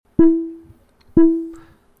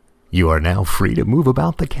You are now free to move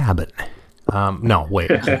about the cabin. No, wait.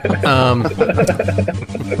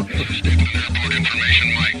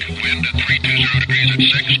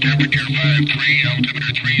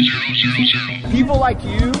 People like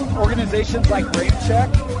you, organizations like Raincheck,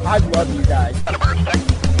 I love you guys. 4,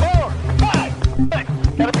 5, 6,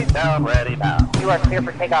 gotta be down, ready now. You are clear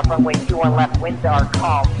for takeoff runway 21 left. Winds are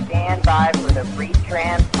calm. Stand by for the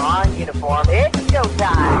Retrans on uniform. It's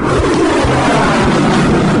showtime.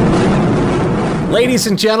 Ladies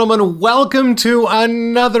and gentlemen, welcome to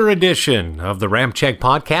another edition of the Ramcheck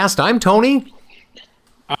Podcast. I'm Tony.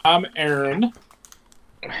 I'm Aaron.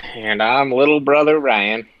 And I'm little brother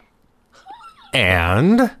Ryan.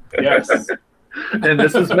 And Yes. And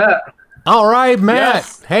this is Matt. all right, Matt.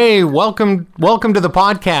 Yes. Hey, welcome to the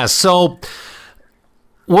podcast. So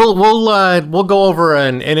we'll go over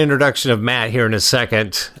an introduction of Matt here in a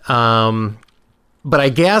second. But I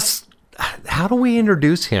guess, how do we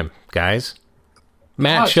introduce him, guys?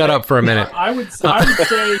 Matt, shut up for a minute. I would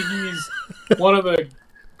say he's one of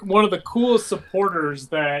the coolest supporters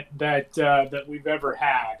that we've ever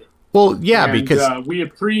had. Well, yeah, And, because we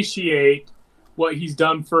appreciate what he's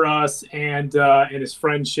done for us and his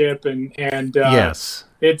friendship and yes,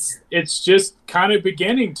 it's just kind of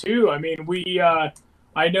beginning too. I mean,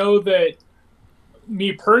 I know that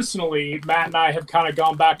me personally, Matt and I have kind of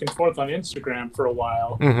gone back and forth on Instagram for a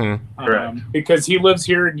while, because he lives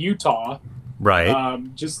here in Utah, right.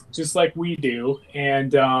 just like we do,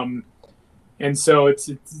 and so it's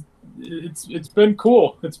been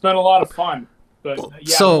cool. It's been a lot of fun, but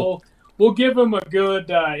yeah, So- we'll give him a good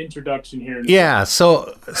introduction here. Yeah,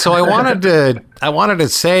 so I wanted to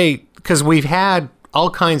say, because we've had all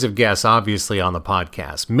kinds of guests, obviously, on the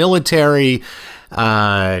podcast: military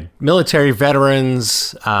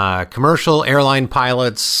veterans, commercial airline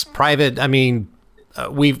pilots, private. I mean,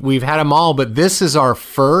 we've had them all, but this is our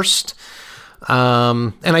first.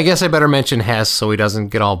 And I guess I better mention Hess so he doesn't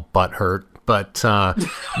get all butthurt. But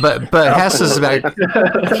Hess is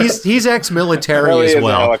he's ex-military Really as is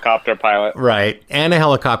well. a helicopter pilot. Right, and a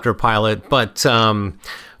helicopter pilot. But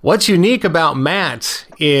what's unique about Matt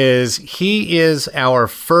is he is our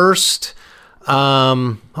first.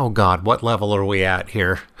 Oh God, what level are we at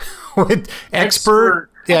here? With expert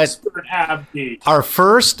AvGeek. our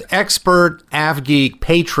first expert AvGeek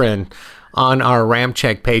patron on our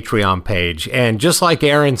Ramcheck Patreon page. And just like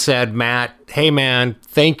Aaron said, Matt, hey man,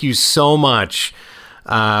 thank you so much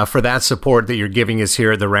for that support that you're giving us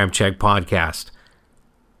here at the Ramcheck Podcast.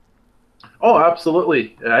 Oh,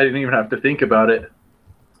 absolutely. I didn't even have to think about it.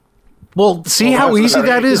 Well, see how that's- easy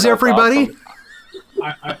that is, that's everybody? awesome.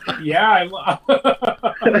 I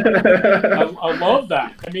love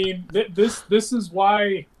that. I mean, this is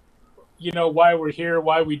why, why we're here,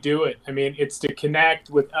 why we do it. I mean, it's to connect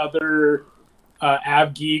with other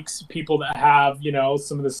AvGeeks, people that have,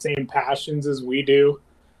 some of the same passions as we do.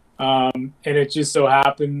 And it just so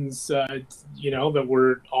happens, that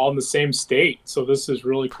we're all in the same state. So this is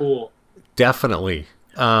really cool. Definitely.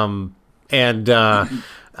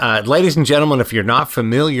 Ladies and gentlemen, if you're not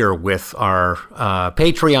familiar with our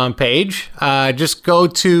Patreon page, just go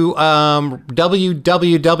to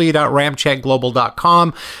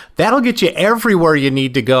www.ramcheckglobal.com. That'll get you everywhere you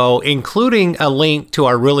need to go, including a link to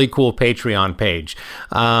our really cool Patreon page.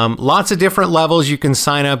 Lots of different levels you can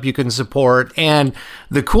sign up, you can support. And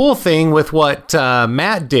the cool thing with what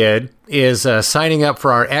Matt did is signing up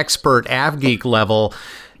for our expert AvGeek level.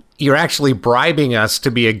 You're actually bribing us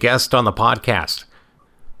to be a guest on the podcast.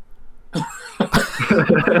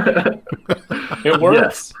 It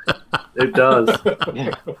works. Yes, it does.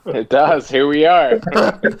 It does. Here we are.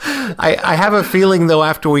 I have a feeling, though,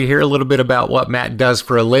 after we hear a little bit about what Matt does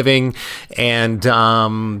for a living and, his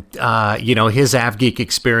AvGeek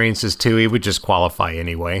experiences, too, he would just qualify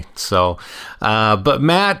anyway. So, but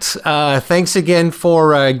Matt, thanks again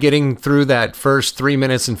for getting through that first 3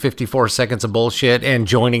 minutes and 54 seconds of bullshit and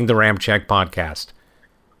joining the Ramcheck Podcast.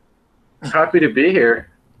 Happy to be here.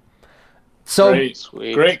 So, Great,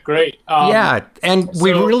 Sweet. great. yeah, and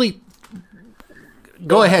we so- really...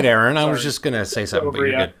 Go ahead, Aaron. I was Sorry. just going to say something, but Over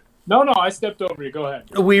you're you. good. No, I stepped over you. Go ahead.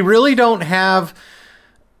 We really don't have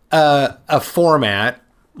a format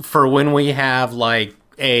for when we have like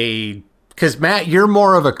a... Because, Matt, you're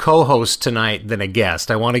more of a co-host tonight than a guest.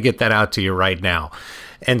 I want to get that out to you right now.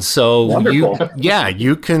 And so Wonderful.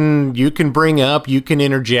 you can bring up, you can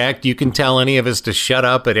interject, you can tell any of us to shut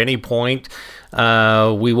up at any point.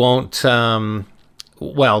 We won't...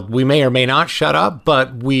 well, we may or may not shut up,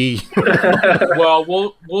 but we... Well,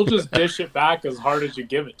 we'll just dish it back as hard as you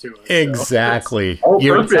give it to us. so. Exactly. Oh,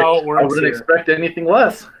 You're- perfect. how it works I wouldn't here. expect anything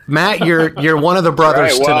less. Matt, you're one of the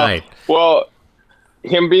brothers Right, tonight. Well,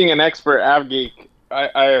 him being an expert av geek,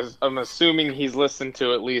 I'm assuming he's listened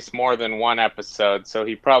to at least more than one episode, so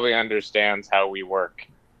he probably understands how we work.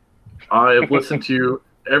 I've listened to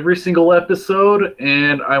every single episode,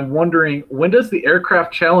 and I'm wondering, when does the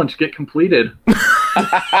aircraft challenge get completed?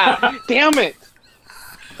 Damn it!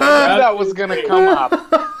 That was gonna come up.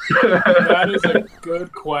 That is a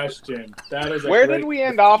good question. That is. Where did we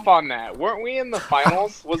end off on that? Weren't we in the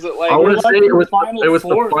finals? Was it like? I want to say it was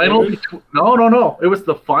Four, the final. dude. No. It was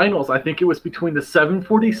the finals. I think it was between the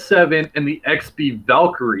 747 and the XB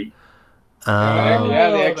Valkyrie. Yeah, the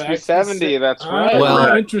the XB70. That's right.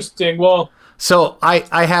 Well- Interesting. Well, So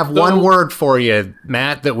I have one word for you,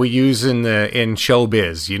 Matt, that we use in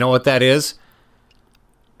showbiz. You know what that is?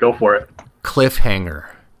 Go for it. Cliffhanger.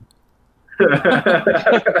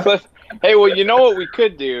 Cliff, hey, well, you know what we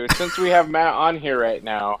could do since we have Matt on here right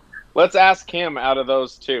now? Let's ask him out of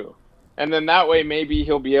those two, and then that way maybe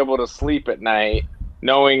he'll be able to sleep at night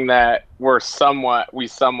knowing that we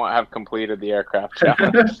somewhat have completed the aircraft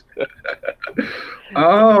challenge.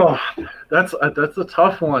 Oh, that's a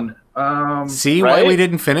tough one. See Right? why we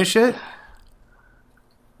didn't finish it?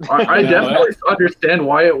 I definitely understand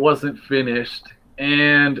why it wasn't finished,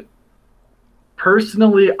 and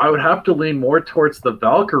personally, I would have to lean more towards the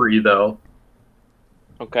Valkyrie, though.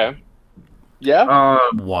 Okay. Yeah.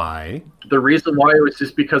 Why? The reason why was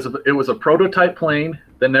just because it was a prototype plane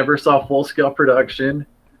that never saw full-scale production,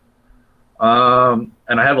 and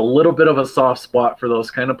I have a little bit of a soft spot for those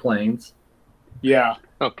kind of planes. yeah.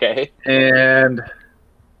 Okay. And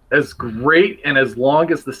as great and as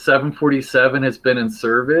long as the 747 has been in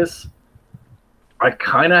service, I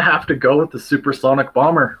kind of have to go with the supersonic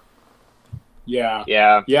bomber. Yeah.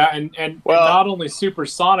 Yeah. Yeah, and Well- not only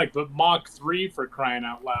supersonic, but Mach 3 for crying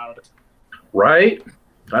out loud. Right?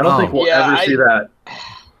 I don't think we'll Yeah, ever see that.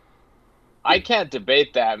 I can't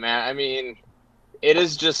debate that, man. I mean, it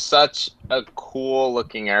is just such a cool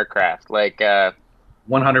looking aircraft. Like,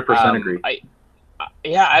 100% agree.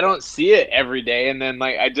 I don't see it every day. And then,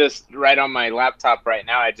 like, I just, right on my laptop right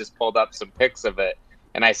now, I just pulled up some pics of it.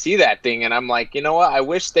 And I see that thing, and I'm like, you know what? I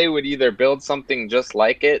wish they would either build something just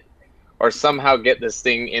like it or somehow get this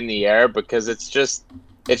thing in the air, because it's just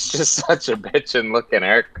such a bitchin' looking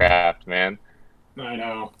aircraft, man. I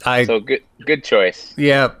know. So good choice.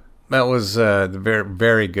 Yeah, that was a very,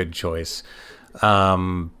 very good choice.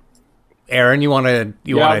 Aaron, you want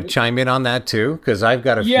to chime in on that too? Because I've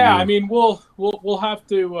got a few. Yeah, I mean, we'll have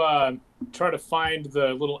to try to find the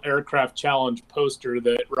little aircraft challenge poster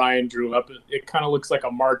that Ryan drew up. It kind of looks like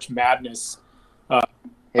a March Madness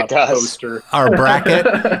It does. poster. Our bracket.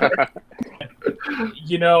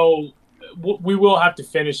 You know, we will have to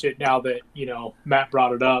finish it now that, you know, Matt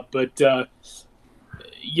brought it up. But,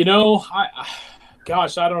 you know,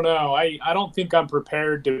 gosh, I don't know. I don't think I'm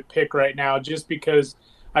prepared to pick right now, just because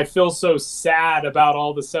I feel so sad about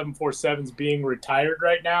all the 747s being retired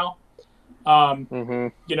right now.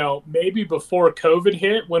 You know, maybe before COVID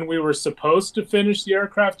hit, when we were supposed to finish the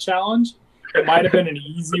aircraft challenge, it might have been an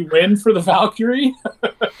easy win for the Valkyrie.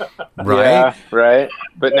 Right? Yeah, right.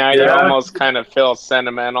 But now you Yeah. almost kind of feel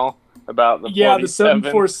sentimental about the Yeah, the 47.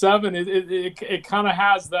 747, it kind of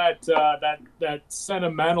has that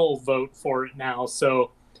sentimental vote for it now.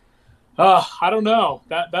 So, I don't know.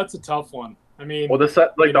 That's a tough one. I mean, Well,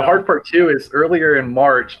 the hard part too is earlier in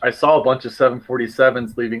March, I saw a bunch of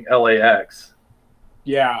 747s leaving LAX.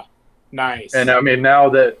 yeah, nice. And I mean, now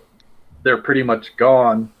that they're pretty much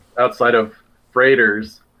gone outside of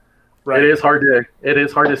freighters, right. it is hard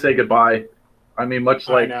to say goodbye. I mean, much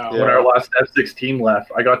I like know. when our last F-16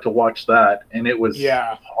 left, I got to watch that, and it was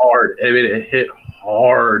Yeah. hard. I mean, it hit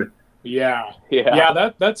hard. Yeah,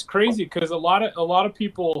 Yeah. that's crazy, because a lot of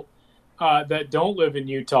people that don't live in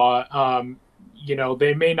Utah, you know,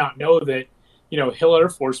 they may not know that, you know, Hill Air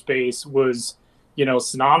Force Base was, you know,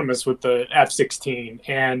 synonymous with the F-16,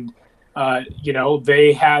 and you know,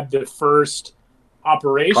 they had the first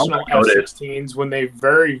operational Combat-coded. F-16s when they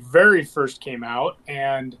very, very first came out,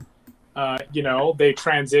 and you know, they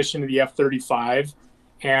transitioned to the F-35,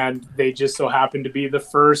 and they just so happened to be the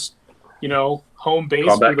first, you know, home base for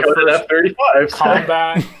Combat the coded first F-35s.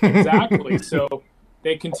 combat. Exactly. So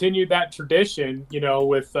they continued that tradition, you know,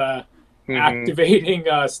 with activating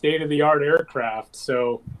state-of-the-art aircraft.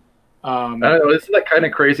 So, I don't know. Isn't that kind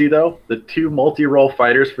of crazy, though? The two multi-role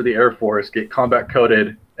fighters for the Air Force get combat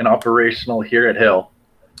coded and operational here at Hill.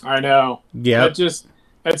 I know. Yeah.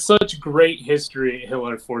 That's such great history at Hill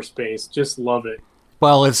Air Force Base. Just love it.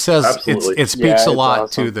 Well, it says Absolutely. it speaks Yeah, a it's lot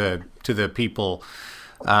awesome. to the people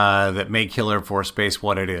that make Hill Air Force Base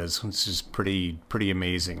what it is, which is pretty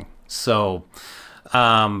amazing. So,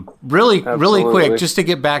 Really quick, Absolutely. just to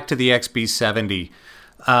get back to the XB70.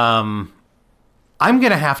 I'm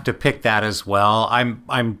gonna have to pick that as well.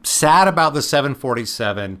 I'm sad about the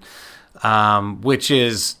 747, which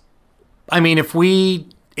is, I mean, if we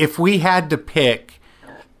had to pick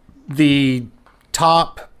the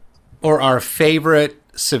top or our favorite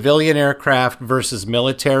civilian aircraft versus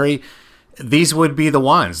military, these would be the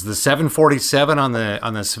ones. The 747 on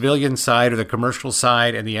the civilian side or the commercial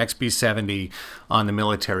side, and the XB70 on the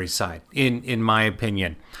military side, in my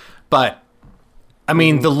opinion. But I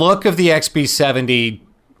mean, the look of the XB70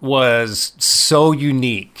 was so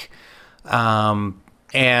unique. And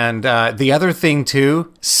the other thing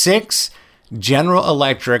too, 6 General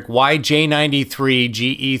Electric YJ93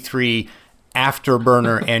 GE3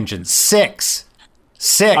 afterburner engines. 6.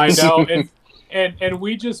 I know, and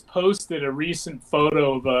we just posted a recent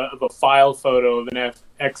photo of a file photo of an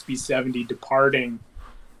XB70 departing.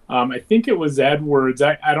 I think it was Edwards.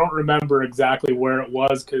 I don't remember exactly where it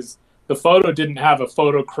was because the photo didn't have a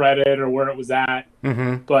photo credit or where it was at.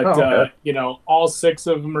 Mm-hmm. But okay. all 6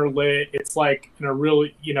 of them are lit. It's like in a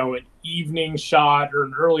really an evening shot or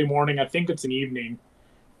an early morning. I think it's an evening,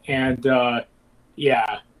 and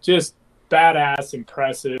just badass,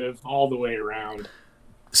 impressive all the way around.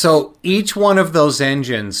 So each one of those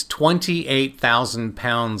engines, 28,000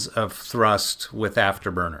 pounds of thrust with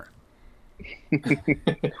afterburner.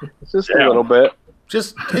 Just a little bit.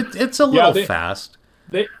 Just it's a little fast.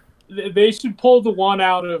 They should pull the one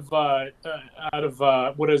out of what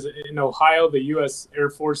is it in Ohio, the U.S. Air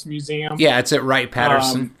Force Museum. Yeah, it's at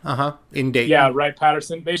Wright-Patterson. In Dayton. Yeah,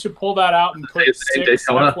 Wright-Patterson. They should pull that out and put It's in 6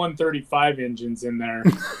 Daytona. F-135 engines in there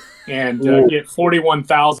and get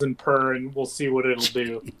 41,000 per, and we'll see what it'll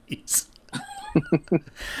do. Jeez. I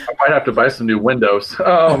might have to buy some new windows.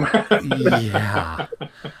 Yeah.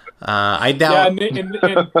 I doubt.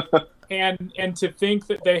 Yeah, and to think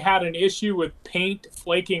that they had an issue with paint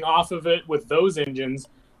flaking off of it with those engines.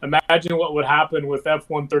 Imagine what would happen with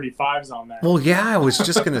F-135s on there. Well, yeah, I was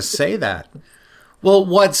just going to say that. Well,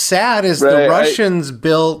 what's sad is the Right, Russians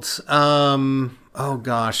built, oh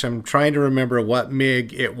gosh, I'm trying to remember what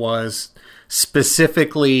MiG it was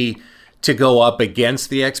specifically to go up against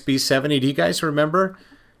the XB-70. Do you guys remember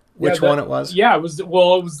which one it was? Yeah, it was the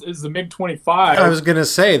MiG-25. I was going to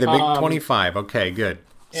say the MiG-25. Okay, good.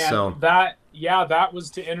 And So that was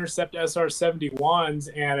to intercept SR-71s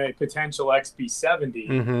and a potential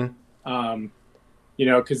XB-70. mhm.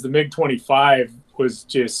 Because the MiG-25 was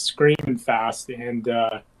just screaming fast, and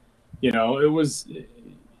it was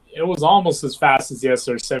almost as fast as the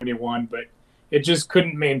SR-71, but it just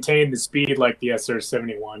couldn't maintain the speed like the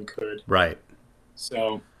SR-71 could. Right.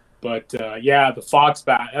 So, but the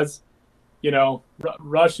Foxbat, as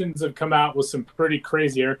Russians have come out with some pretty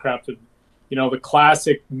crazy aircraft. The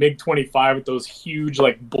classic MiG-25 with those huge,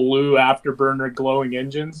 like, blue afterburner glowing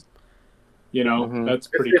engines. That's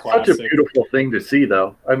pretty It's classic. such a beautiful thing to see,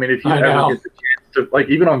 though. I mean, if you I ever know. get the chance to, like,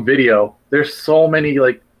 even on video, there's so many,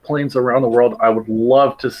 like, planes around the world I would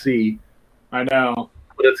love to see, I know.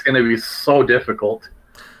 but it's going to be so difficult.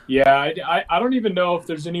 Yeah, I don't even know if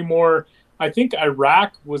there's any more. I think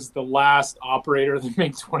Iraq was the last operator of the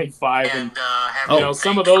MiG-25, and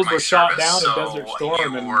some of those were shot down in Desert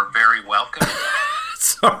Storm. And were very welcome.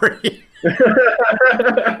 Sorry.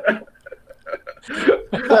 What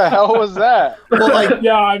the hell was that? Well,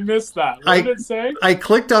 yeah, I missed that. What I- did it say? I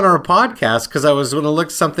clicked on our podcast because I was going to look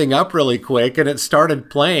something up really quick, and it started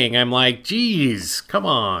playing. I'm like, geez, come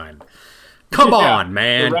on. Come Yeah, on,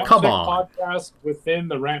 man. the Ramp Come Check on. podcast within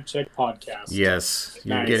the Ramp Check podcast. Yes,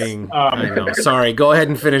 you're Nice. getting. I know. Sorry. Go ahead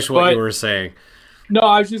and finish what But- you were saying. No,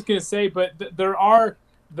 I was just gonna say, but there are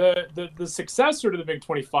the successor to the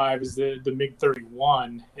MiG-25 is the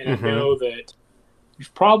MiG-31, and Mhm. I know that there's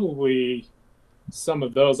probably some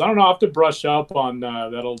of those. I don't know. I have to brush up on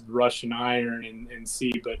that old Russian iron and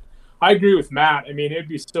see, but I agree with Matt. I mean, it'd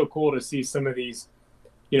be so cool to see some of these,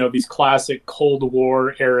 these classic Cold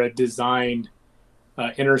War era designed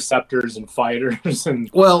interceptors and fighters, and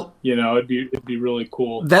Well, it'd be really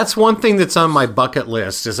cool. that's one thing that's on my bucket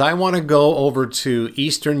list is I want to go over to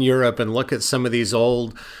Eastern Europe and look at some of these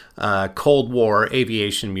old Cold War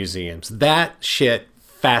aviation museums. That shit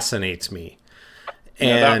fascinates me.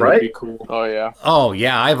 Yeah, that And would right? be cool. Oh yeah. oh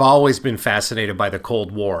yeah, I've always been fascinated by the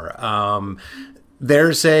Cold War.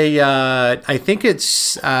 There's I think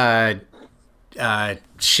it's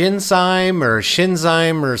Shinsheim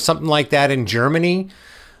or something like that in Germany,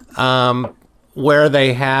 where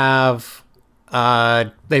they have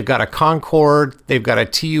they've got a Concorde, they've got a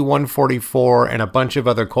Tu-144, and a bunch of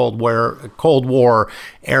other Cold War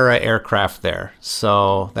era aircraft there.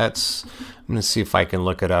 So I'm gonna see if I can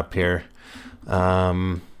look it up here.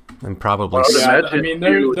 And probably. I would Yeah, imagine I mean,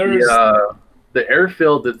 too, there's the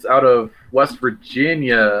airfield that's out of West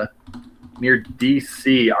Virginia near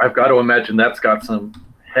DC. I've got to imagine that's got some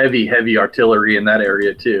heavy artillery in that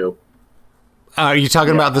area too. Are you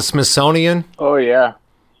talking about the Smithsonian? Oh yeah.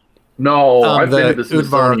 No, I've been to the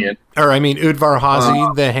Smithsonian. Udvar Hazy,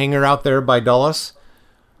 the hangar out there by Dulles.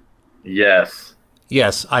 Yes,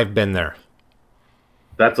 Yes, I've been there.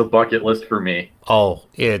 that's a bucket list for me. Oh,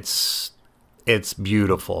 it's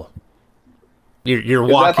beautiful. You're Is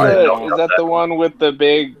that, walking. is that the one with the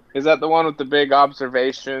big? Is that the one with the big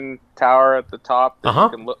observation tower at the top that Uh-huh.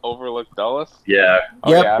 you can overlook Dulles? Yeah,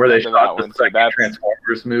 Yep. I've where they been to shot that the one, so second that's-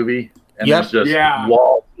 Transformers movie, and Yep. there's just Yeah.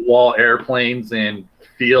 wall airplanes and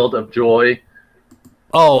Field of Joy.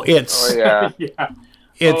 Oh, it's Oh yeah. yeah.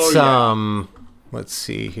 it's Oh, yeah. Let's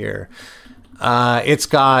see here. It's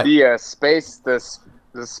got The space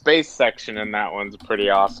the space section in that one's pretty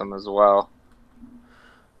awesome as well.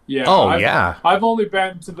 Yeah. yeah. I've only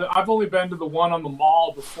been to the one on the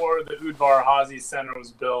mall before the Udvar Hazy Center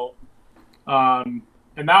was built, and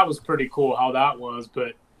that was pretty cool how that was.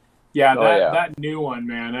 But yeah, that new one,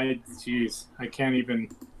 man, I can't even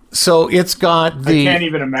So it's got I can't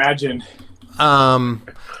even imagine.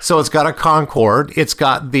 So it's got a Concorde. It's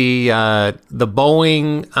got the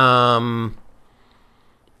Boeing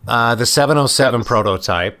the 707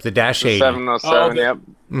 prototype, the Dash 80. 707. Yep.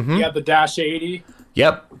 Mhm. Yeah, the Dash 80.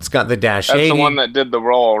 Yep, it's got the Dash That's 80. the one that did the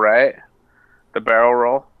roll, right? The barrel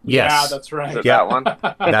roll. Yes. Yeah, that's Is right. it Yeah. that one?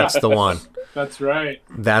 That's the one. That's right.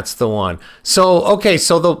 That's the one. So okay,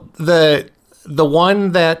 so the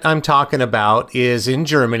one that I'm talking about is in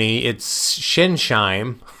Germany. It's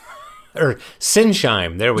Sinsheim or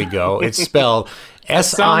Sinsheim. There we go. It's spelled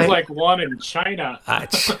S I. Sounds like one in China.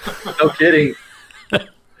 No kidding.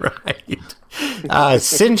 Right.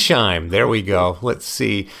 Sinsheim. There we go. Let's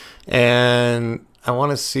see. And I want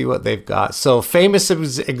to see what they've got. So famous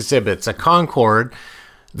exhibits: a Concorde,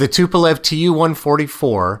 the Tupolev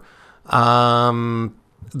Tu-144,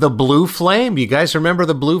 the Blue Flame. You guys remember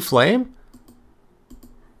the Blue Flame?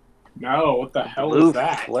 No, what the hell Blue is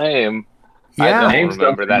that? Flame. Yeah. I don't Name's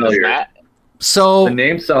remember that. Is familiar. that? So The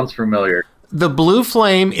name sounds familiar. the Blue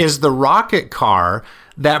Flame is the rocket car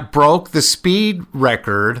that broke the speed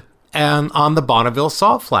record and on the Bonneville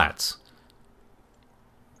Salt Flats.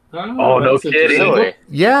 Oh, no that's interesting. kidding. Really?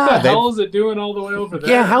 Yeah. What the they- hell is it doing all the way over there?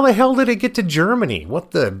 yeah. How the hell did it get to Germany?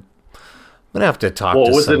 What the? I'm gonna have to talk Well,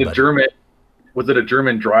 to was somebody. it a German? Was it a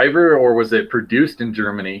German driver, or was it produced in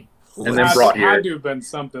Germany and then Had- brought here? Had to have been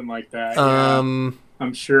something like that. Yeah,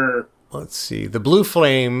 I'm sure. Let's see. The Blue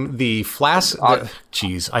Flame, the flask.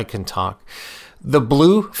 Jeez, I can talk. The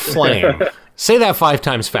Blue Flame. Say that 5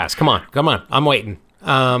 times fast. Come on. I'm waiting.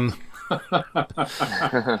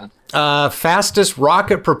 Fastest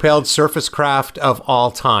rocket-propelled surface craft of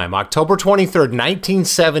all time. October 23rd,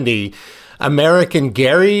 1970, American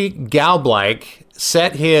Gary Galblack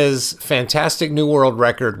set his fantastic new world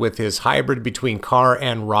record with his hybrid between car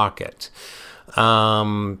and rocket.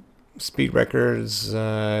 Speed records.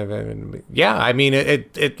 Yeah, I mean,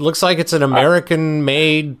 it looks like it's an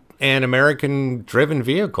American-made and American-driven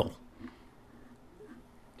vehicle.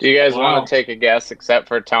 Do you guys Wow. want to take a guess, except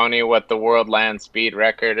for Tony, what the world land speed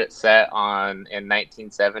record it set on in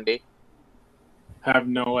 1970? Have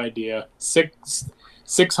no idea.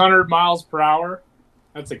 600 miles per hour.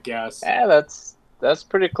 That's a guess. Yeah, that's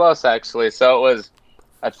pretty close actually. So it was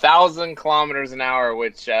 1,000 kilometers an hour,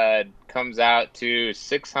 which comes out to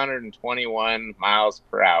 621 miles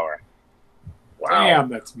per hour. Damn,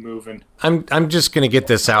 that's moving. I'm just gonna get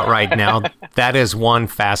this out right now. That is one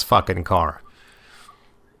fast fucking car.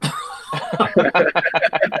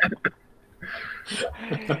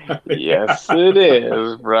 Yes, it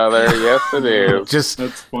is, brother. Yes, it is. Just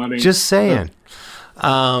That's funny. just saying.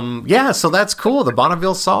 Yeah, so that's cool. The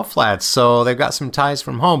Bonneville Salt Flats. So they've got some ties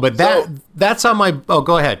from home. But that's on my. Oh,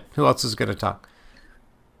 go ahead. Who else is gonna talk?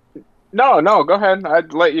 No, go ahead.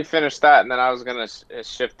 I'd let you finish that, and then I was gonna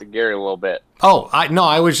shift the gear a little bit. Oh,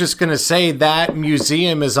 I was just going to say that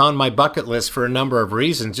museum is on my bucket list for a number of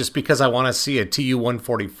reasons, just because I want to see a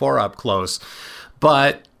Tu-144 up close.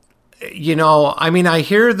 But, you know, I mean, I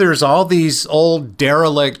hear there's all these old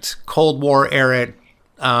derelict Cold War era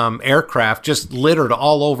aircraft just littered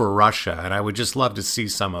all over Russia, and I would just love to see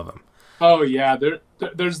some of them. Oh yeah,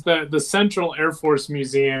 there's the Central Air Force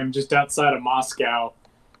Museum just outside of Moscow,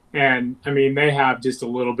 and I mean they have just a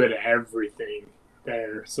little bit of everything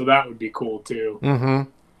there, so that would be cool too. Mm-hmm.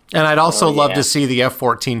 And I'd also love yeah. to see the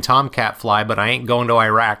F-14 Tomcat fly, but I ain't going to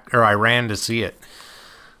Iraq or Iran to see it.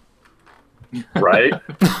 Right?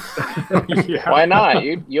 Yeah. Why not?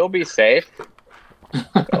 You'll be safe.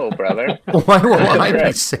 Go, brother. Why will I be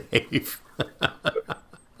right. safe?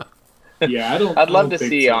 Yeah, I don't. I'd I love don't to think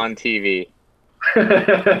see you so. on TV.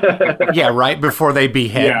 Yeah, right before they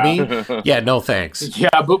behead me. Yeah, no thanks. Yeah,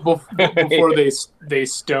 but before they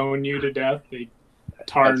stone you to death, they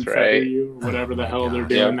tar and That's feather right. you, or whatever the hell they're gosh.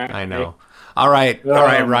 doing. Yep, that I day. know. All right,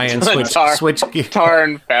 Ryan. Switch gear. Tar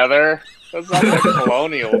and feather. That's like the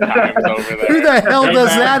colonial times over there. Who the hell Hey, does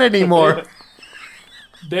man. that anymore?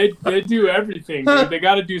 They do everything, dude. They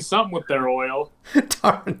got to do something with their oil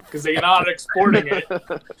Darn. because they're not exporting it.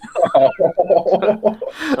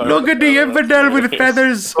 Look at the infidel with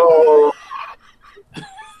feathers. Oh,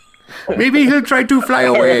 Maybe he'll try to fly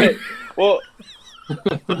away. Well,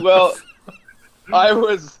 I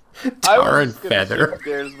was Tar and just gonna feather. shift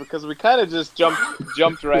gears because we kind of just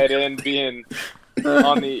jumped right in being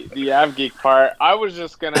on the AvGeek part. I was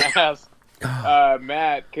just gonna ask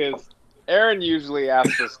Matt, because Aaron usually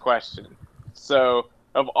asks this question. So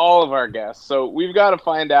of all of our guests, so we've got to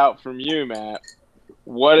find out from you, Matt,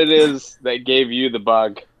 what it is that gave you the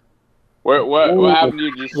bug. What happened to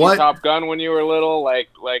you? Did you see What? Top Gun when you were little, like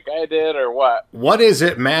I did, or what? What is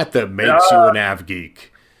it, Matt, that makes you an av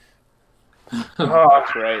geek?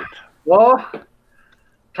 That's right. well,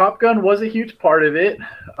 Top Gun was a huge part of it.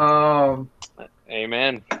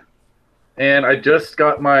 Amen. And I just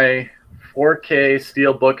got my 4K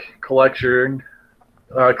Steelbook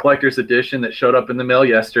collector's edition that showed up in the mail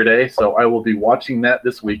yesterday, so I will be watching that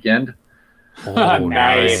this weekend. Oh,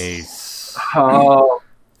 Nice.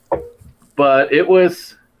 But it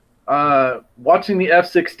was watching the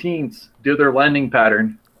F-16s do their landing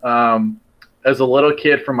pattern. As a little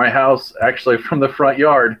kid from my house, actually from the front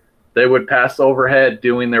yard, they would pass overhead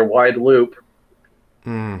doing their wide loop.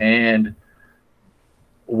 And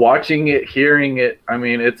watching it, hearing it, I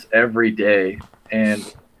mean, it's every day.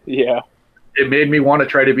 And Yeah. it made me want to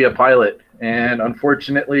try to be a pilot. And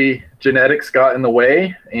unfortunately, genetics got in the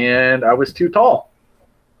way, and I was too tall.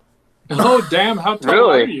 Oh damn! How tall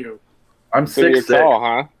Really? are you? I'm So you're 6'6". tall,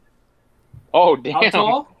 huh? Oh, damn. How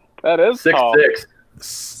tall? That is tall. 6'6".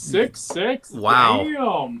 6'6". Wow.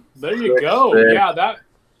 Damn. There you go. 6'6". Yeah,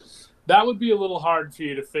 that would be a little hard for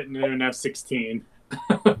you to fit into an F-16.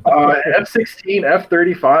 F-16,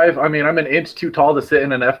 F-35. I mean, I'm an inch too tall to sit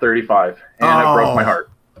in an F-35, and it broke my heart.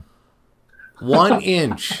 1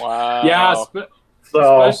 inch. Wow. Yeah,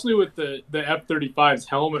 So especially with the F-35's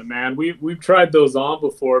helmet, man. We've tried those on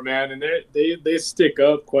before, man, and they stick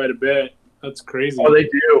up quite a bit. That's crazy. oh, they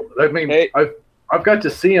do. I mean, Hey. I've got to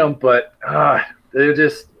see them, but they're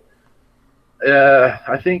just.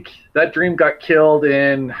 I think that dream got killed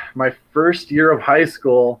in my first year of high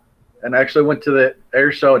school, and I actually went to the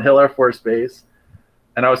air show at Hill Air Force Base,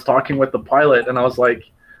 and I was talking with the pilot, and I was like,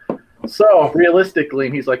 "So realistically,"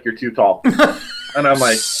 and he's like, "You're too tall," and I'm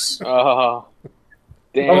like, Oh.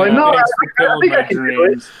 Damn. I'm like, no, Thanks for I killing think I my can do it.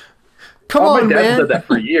 dreams. Come Oh, on, my dad man. said that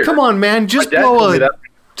for years. Come on, man. My Just dad told me that.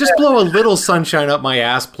 blow a little sunshine up my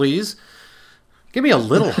ass, please. Give me a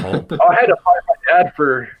little hope. I had to fight my dad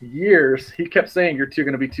for years. He kept saying, "You're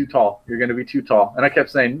going to be too tall. You're going to be too tall," and I kept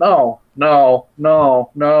saying, "No, no,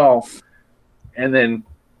 no, no." And then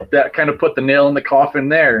that kind of put the nail in the coffin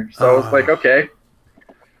there. So I was like, okay,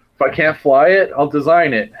 if I can't fly it, I'll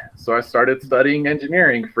design it. So I started studying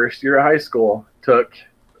engineering first year of high school. Took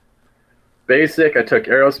basic. I took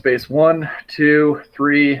aerospace 1, 2,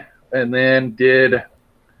 3, and then did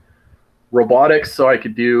robotics so I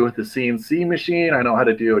could do the CNC machine. I know how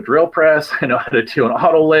to do a drill press. I know how to do an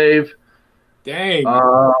auto lathe. Dang.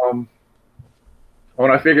 When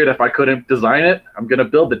I figured if I couldn't design it, I'm going to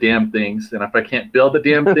build the damn things. And if I can't build the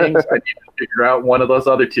damn things, I need to figure out one of those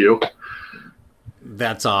other two.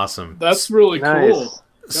 That's awesome. That's really Nice. cool.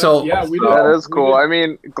 So yeah, we That did- is cool. I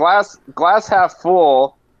mean, glass half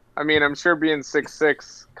full. I mean, I'm sure being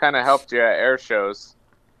 6'6" kind of helped you at air shows.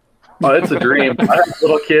 Oh, it's a dream. I have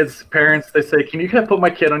little kids, parents, they say, "Can you put my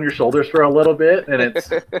kid on your shoulders for a little bit?" And it's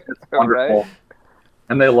wonderful. Right?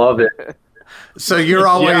 And they love it. So you're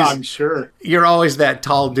always Yeah, I'm sure. you're always that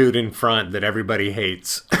tall dude in front that everybody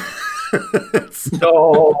hates.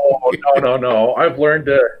 No. I've learned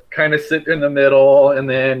to kind of sit in the middle and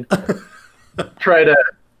then try to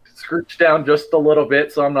scooch down just a little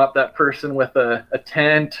bit so I'm not that person with a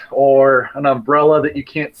tent or an umbrella that you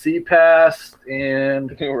can't see past.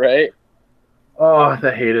 And Right? oh,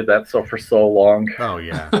 I hated that for so long. Oh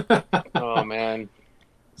yeah. Oh man.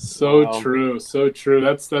 So Wow. true, so true.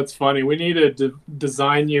 That's funny. We need to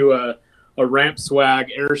design you a Ramp Swag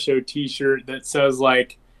Air Show T-shirt that says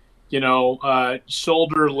like,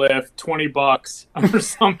 shoulder lift $20 or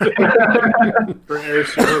something for air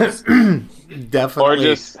shows. Definitely. Or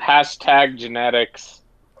just hashtag genetics.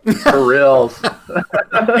 For reals.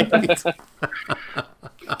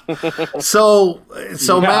 So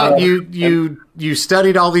Yeah. Matt, you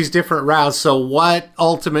studied all these different routes. So what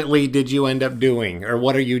ultimately did you end up doing, or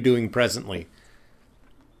what are you doing presently?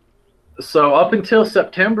 So up until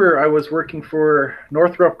September, I was working for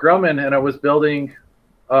Northrop Grumman, and I was building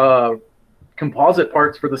composite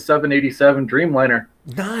parts for the 787 Dreamliner.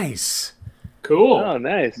 Nice. Cool. Oh,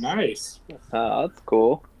 nice. Nice. Oh, that's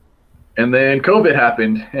cool. And then COVID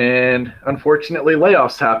happened, and unfortunately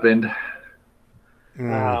layoffs happened.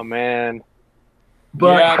 Oh, man.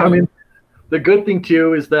 But Yeah, I mean, the good thing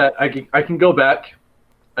too is that I can go back.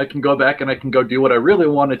 I can go back and I can go do what I really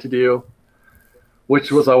wanted to do,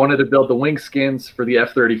 which was I wanted to build the wing skins for the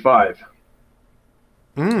F-35.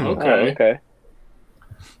 Mm. Okay. Oh, okay.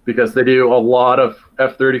 Because they do a lot of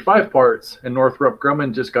F-35 parts, and Northrop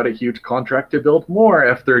Grumman just got a huge contract to build more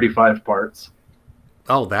F-35 parts.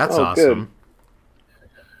 Oh, that's Oh, good. awesome.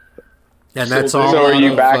 And that's So all. So are out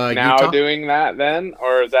you of, back now Utah? doing that then?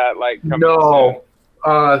 Or is that like coming No,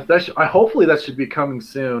 hopefully that should be coming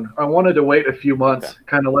soon. I wanted to wait a few months,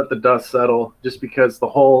 kind of let the dust settle, just because the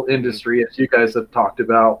whole industry, as you guys have talked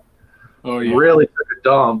about, Oh yeah. really took a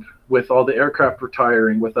dump with all the aircraft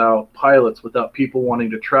retiring, without pilots, without people wanting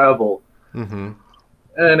to travel. Mm-hmm.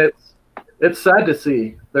 And it's sad to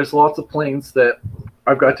see. There's lots of planes that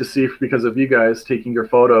I've got to see because of you guys taking your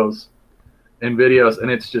photos and videos, and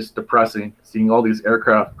it's just depressing seeing all these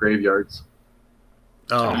aircraft graveyards.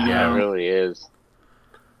 Oh, soon? Yeah, yeah. it really is.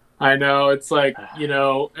 I know. It's like,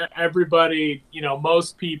 everybody,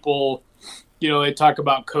 most people, they talk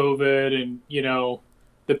about COVID and,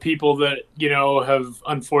 the people that, have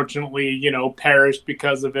unfortunately, perished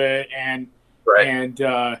because of it and, Right. and,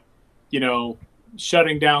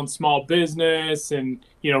 shutting down small business and,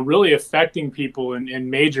 really affecting people in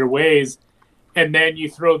major ways. And then you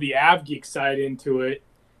throw the AvGeek side into it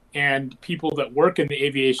and people that work in the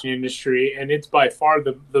aviation industry. And it's by far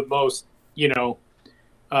the most,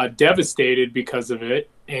 devastated because of it.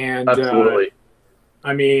 And Absolutely.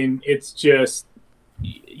 I mean, it's just,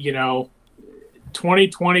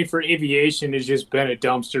 2020 for aviation has just been a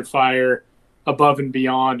dumpster fire above and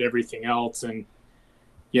beyond everything else. And,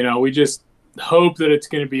 we just hope that it's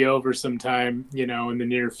going to be over sometime, in the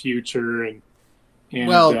near future. And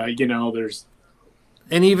Well- there's,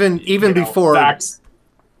 And even before, vax-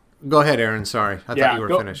 go ahead, Aaron. Sorry, I Yeah, thought you were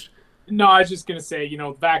go- finished. No, I was just going to say,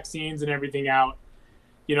 vaccines and everything out,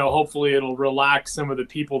 hopefully it'll relax some of the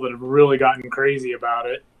people that have really gotten crazy about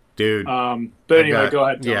it. Dude. But anyway, go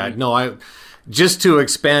ahead, Tony. Yeah, no, just to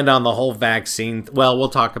expand on the whole vaccine. Well, we'll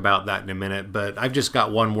talk about that in a minute, but I've just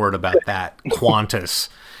got one word about that: Qantas.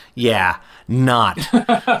 Yeah, not.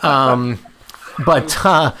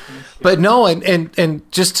 But no,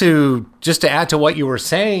 and just to add to what you were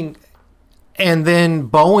saying, and then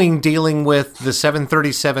Boeing dealing with the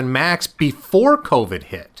 737 Max before COVID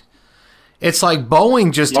hit. It's like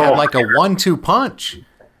Boeing just had like a 1-2 punch.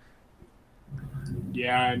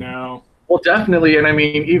 Yeah, I know. Well, definitely. And I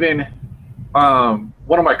mean, even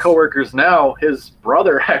one of my coworkers now, his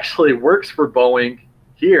brother actually works for Boeing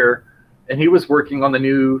here, and he was working on the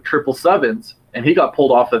new 777s, and he got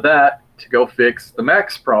pulled off of that to go fix the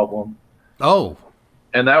Max problem. Oh,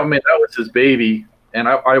 And that was his baby. And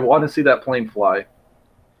I want to see that plane fly.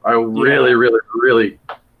 I really, really,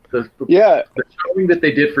 the showing that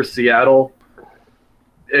they did for Seattle,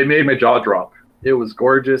 it made my jaw drop. It was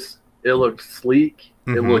gorgeous. It looked sleek.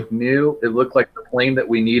 Mhm. It looked new. It looked like the plane that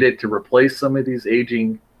we needed to replace some of these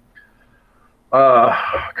aging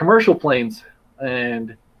commercial planes.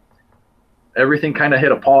 And everything kind of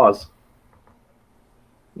hit a pause.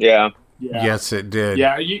 Yeah. Yeah. yes, it did.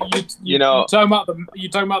 Yeah, You know- talking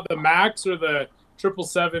about the Max or the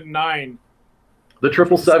 777-9? The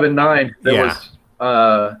 777-9 that Yeah.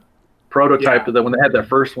 was prototyped Yeah. that when they had their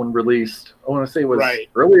first one released. I want to say it was Right.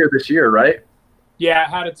 earlier this year, right? Yeah, it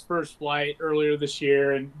had its first flight earlier this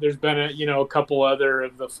year, and there's been a couple other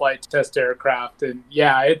of the flight test aircraft, and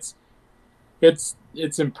yeah, it's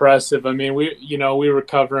impressive. I mean, we were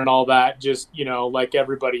covering all that just like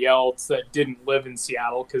everybody else that didn't live in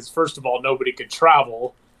Seattle, because first of all, nobody could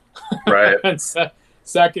travel, Right. and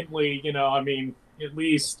secondly, I mean, at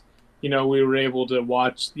least we were able to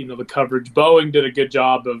watch the coverage. Boeing did a good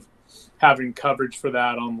job of having coverage for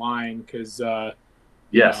that online, because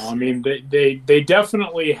Yes. I mean, they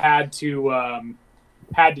definitely had to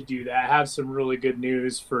do that. Have some really good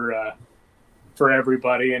news for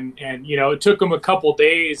everybody, and it took them a couple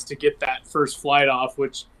days to get that first flight off,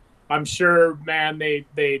 which I'm sure, man,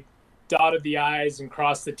 they dotted the I's and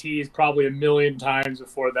crossed the T's probably a million times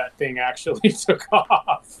before that thing actually took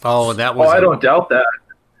off. Oh, that was. I don't doubt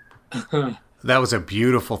that. That was a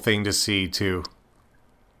beautiful thing to see too.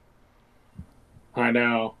 I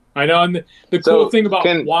know. And the So, cool thing about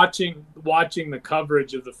can- watching the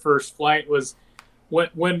coverage of the first flight was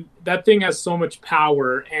when that thing has so much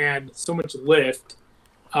power and so much lift,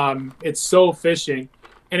 it's so efficient.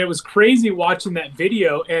 And it was crazy watching that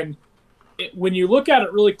video. And when you look at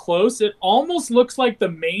it really close, it almost looks like the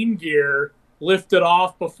main gear lifted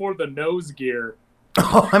off before the nose gear.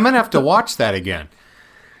 Oh, I'm gonna have to watch that again.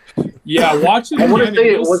 Yeah, watch it I want again to say and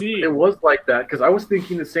it you'll was see. it was like that because I was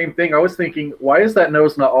thinking the same thing. I was thinking, why is that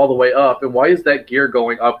nose not all the way up, and why is that gear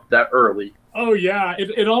going up that early? Oh yeah,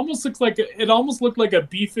 it almost looked like a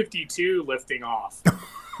B-52 lifting off.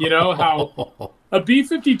 You know how a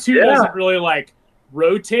B-52 Yeah. doesn't really like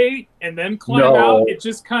rotate and then climb No. out; it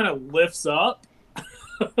just kind of lifts up,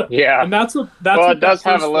 Yeah. and that's what. Well, what it does that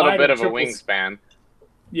have a first little flight bit of a triple- wingspan.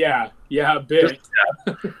 Yeah, a bit.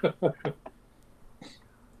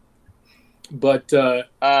 But yeah,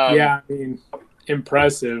 I mean,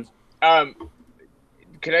 impressive.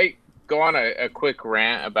 Could I go on a quick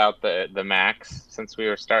rant about the Max since we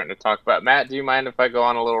were starting to talk about Matt? Do you mind if I go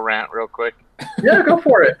on a little rant real quick? Yeah, go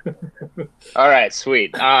for it. All right,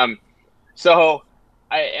 sweet. So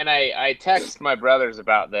I text my brothers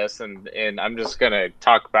about this, and I'm just gonna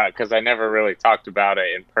talk about it because I never really talked about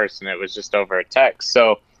it in person. It was just over a text.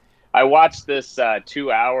 So I watched this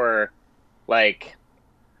 2-hour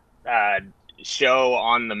show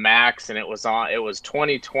on the Max, and it was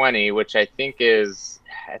 2020, which I think it's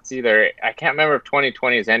either, I can't remember if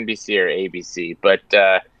 2020 is NBC or ABC, but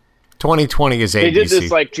 2020 is ABC. they did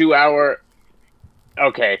this 2-hour.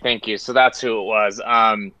 Okay, thank you. So that's who it was.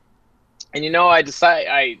 And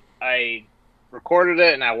I recorded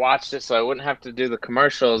it and I watched it so I wouldn't have to do the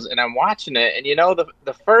commercials. And I'm watching it, and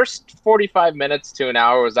the first 45 minutes to an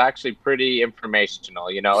hour was actually pretty informational.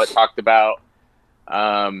 It talked about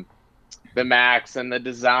the Max and the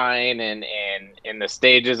design and the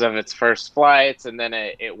stages of its first flights, and then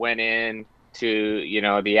it went in to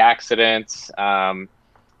the accidents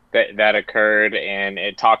that occurred, and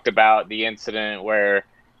it talked about the incident where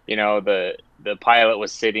the pilot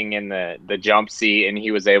was sitting in the jump seat and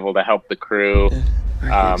he was able to help the crew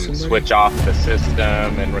switch off the system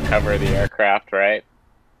and recover the aircraft, right?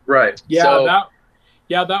 Right. Yeah, So-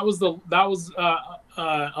 that was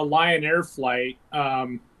a Lion Air flight.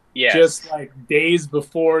 Yes. Just like days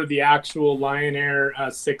before the actual Lion Air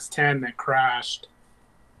 610 that crashed.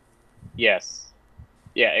 Yes.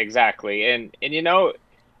 Yeah, exactly. And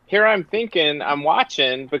here I'm thinking, I'm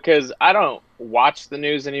watching because I don't watch the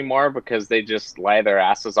news anymore because they just lie their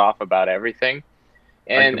asses off about everything.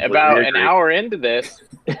 And completely about an agree. hour into this,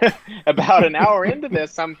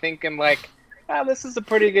 I'm thinking this is a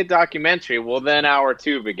pretty good documentary. Well, then hour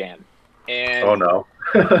 2 began. And Oh no.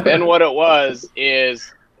 then what it was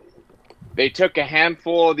is they took a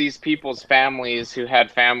handful of these people's families who had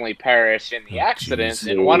family perish in the accident, jeez.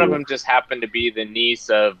 and one of them just happened to be the niece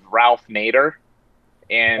of Ralph Nader.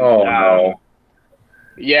 And Oh, no.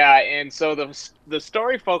 yeah, and so the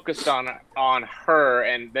story focused on her,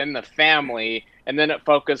 and then the family, and then it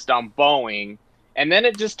focused on Boeing, and then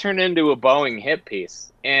it just turned into a Boeing hit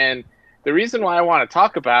piece. And the reason why I want to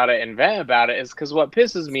talk about it and vent about it is because what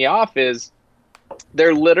pisses me off is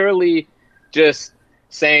they're literally just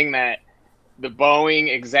saying that the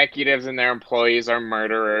Boeing executives and their employees are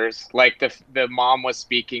murderers. Like the mom was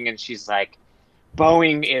speaking and she's like,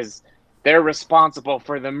 they're responsible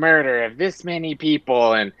for the murder of this many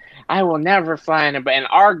people, and I will never fly on and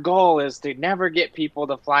our goal is to never get people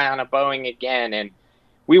to fly on a Boeing again, and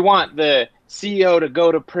we want the CEO to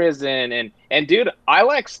go to prison. And dude,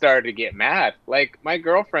 I started to get mad. Like, my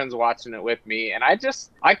girlfriend's watching it with me, and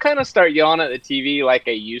I kind of start yelling at the TV like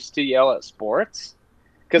I used to yell at sports.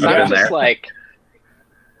 Because I'm just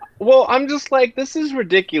I'm just like, this is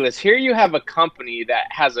ridiculous. Here you have a company that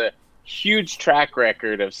has a huge track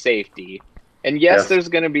record of safety. And yes, there's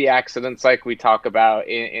going to be accidents like we talk about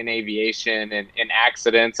in aviation and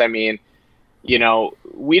accidents. I mean,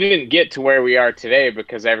 we didn't get to where we are today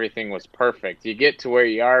because everything was perfect. You get to where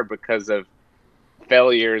you are because of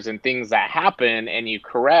failures and things that happen, and you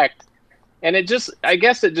correct. And I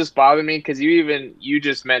guess it just bothered me because you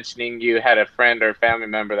just mentioning you had a friend or family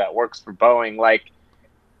member that works for Boeing. Like,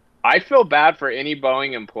 I feel bad for any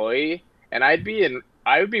Boeing employee, and I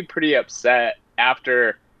would be pretty upset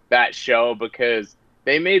after that show because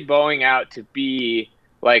they made Boeing out to be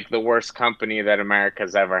like the worst company that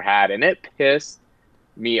America's ever had, and it pissed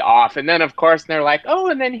me off. And then of course they're like, oh,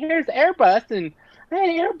 and then here's Airbus, and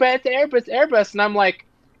hey, Airbus, and I'm like,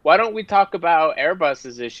 why don't we talk about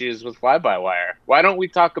Airbus's issues with fly-by-wire? Why don't we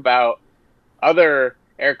talk about other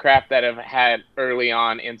aircraft that have had early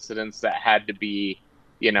on incidents that had to be,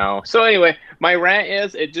 So anyway, my rant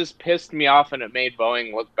is it just pissed me off and it made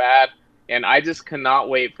Boeing look bad. And I just cannot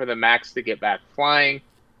wait for the MAX to get back flying.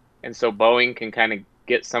 And so Boeing can kind of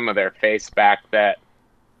get some of their face back that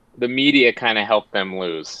the media kind of helped them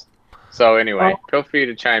lose. So anyway, feel free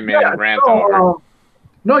to chime in and rant over.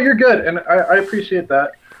 No, you're good. And I appreciate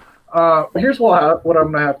that. Here's what I'm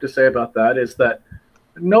going to have to say about that is that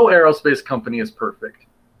no aerospace company is perfect.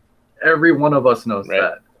 Every one of us knows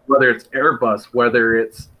that. Whether it's Airbus, whether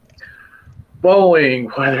it's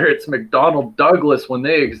Boeing, whether it's McDonnell Douglas when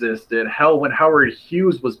they existed, hell, when Howard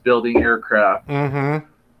Hughes was building aircraft,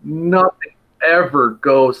 nothing ever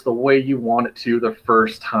goes the way you want it to the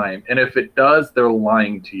first time. And if it does, they're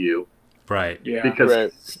lying to you. Right. Yeah.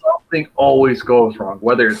 Because something always goes wrong,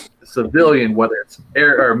 whether it's civilian, whether it's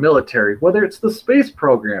air or military, whether it's the space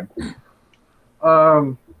program.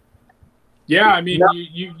 Yeah, I mean,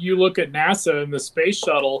 you look at NASA and the space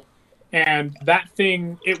shuttle, and that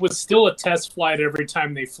thing, it was still a test flight every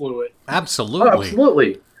time they flew it. Absolutely. Oh,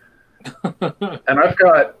 absolutely. And I've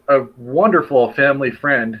got a wonderful family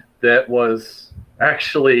friend that was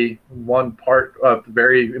actually one part of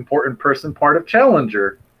very important part of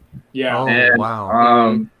Challenger. Yeah. Oh, And,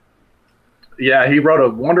 wow. Yeah, he wrote a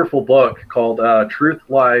wonderful book called Truth,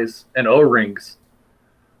 Lies, and O-Rings.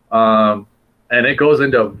 And it goes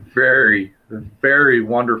into very, very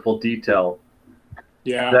wonderful detail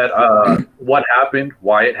Yeah. that what happened,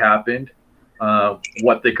 why it happened,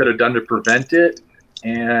 what they could have done to prevent it.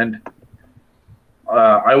 And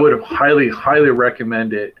I would highly, highly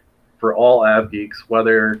recommend it for all av geeks,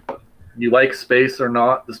 whether you like space or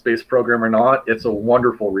not, the space program or not. It's a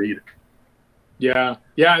wonderful read. Yeah.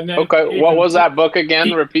 Yeah. And then Okay, what was that book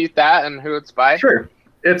again? Repeat that and who it's by. Sure.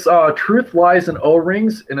 It's Truth, Lies, and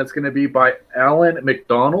O-Rings, and it's going to be by Alan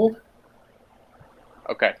McDonald.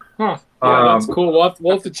 Okay. Huh. Yeah, that's cool.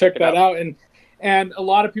 We'll have to check that out. And a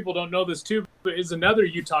lot of people don't know this too, but is another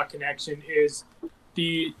Utah connection is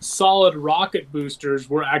the solid rocket boosters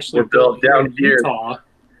were actually built down in here. Utah.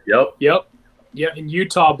 Yep. Yeah, in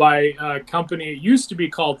Utah by a company. It used to be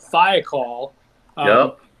called Thiokol.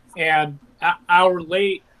 Yep. And our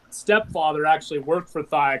late stepfather actually worked for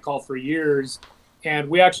Thiokol for years. And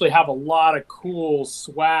we actually have a lot of cool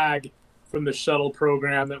swag from the shuttle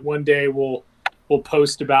program that one day we'll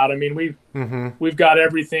post about. I mean, we've got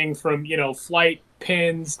everything from, flight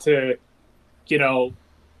pins to,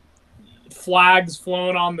 flags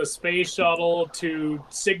flown on the space shuttle to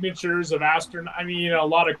signatures of astronauts. I mean, a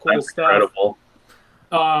lot of cool That's stuff. incredible.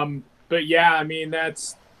 But yeah, I mean,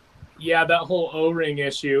 that whole O-ring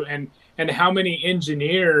issue and how many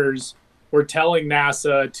engineers were telling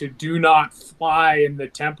NASA to do not fly in the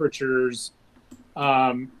temperatures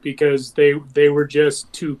because they were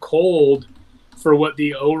just too cold for what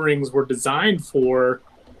the O-rings were designed for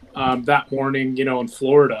that morning, in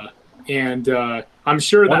Florida. And I'm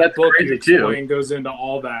sure that book you explain goes into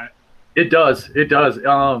all that. It does.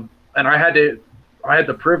 And I had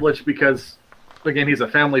the privilege because, again, he's a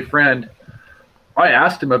family friend. I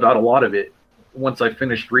asked him about a lot of it once I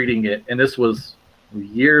finished reading it, and this was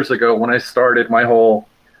years ago when I started my whole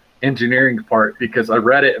engineering part, because I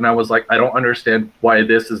read it and I was like, I don't understand why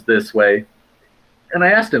this is this way. And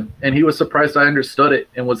I asked him, and he was surprised I understood it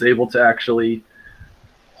and was able to actually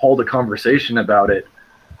hold a conversation about it.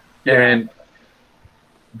 Yeah. And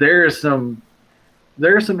there are some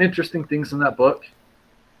interesting things in that book.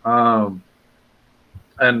 And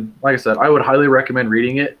like I said, I would highly recommend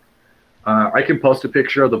reading it. I can post a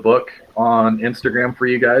picture of the book on Instagram for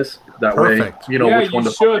you guys. That Perfect. way, you know which one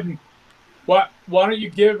to should. Why don't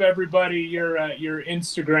you give everybody your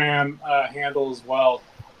Instagram handle as well?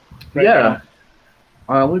 Let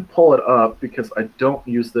me pull it up because I don't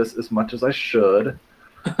use this as much as I should.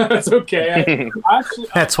 That's okay.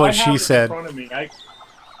 That's what she said. In front of me.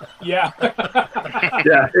 Yeah,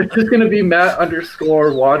 it's just going to be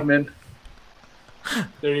Matt_Wadman.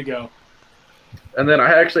 There you go. And then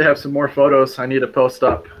I actually have some more photos I need to post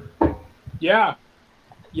up. Yeah,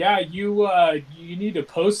 you need to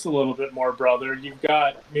post a little bit more, brother. You've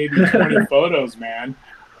got maybe 20 photos, man.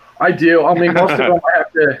 I do. I mean, most of them I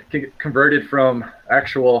have to get converted from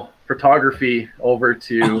actual photography over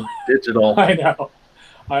to digital. I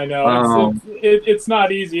know. It's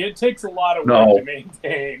not easy. It takes a lot of work to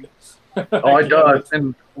maintain. Oh, it does.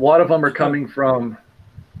 And a lot of them are coming from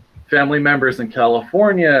family members in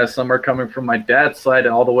California. Some are coming from my dad's side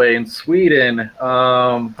and all the way in Sweden.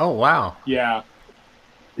 Oh, wow. Yeah.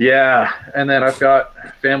 Yeah. And then I've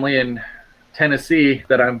got family in Tennessee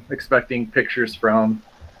that I'm expecting pictures from.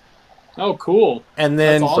 Oh, cool. And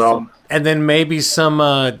then That's awesome. and then maybe some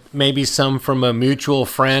from a mutual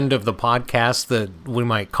friend of the podcast that we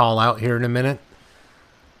might call out here in a minute.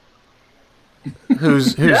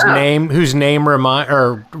 Whose name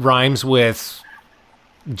rhymes with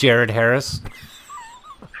Jared Harris.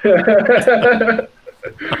 You have to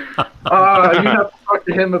talk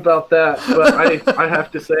to him about that. But I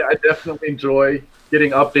have to say, I definitely enjoy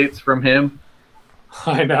getting updates from him.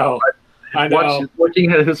 I know.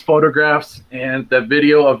 Looking at his photographs and the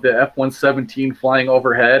video of the F-117 flying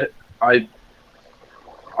overhead, I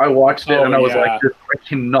watched it and I was like, I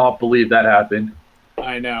cannot believe that happened.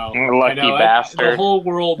 I know. Lucky bastard. The whole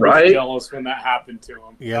world was jealous when that happened to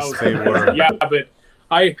him. Yes, they were. Yeah, but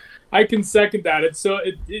I can second that.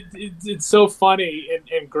 It's so funny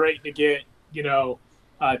and great to get,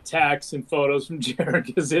 texts and photos from Jared,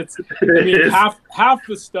 because half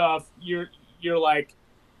the stuff you're like,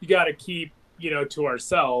 you got to keep to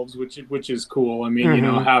ourselves, which is cool. I mean,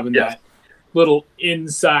 having that little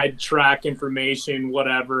inside track information,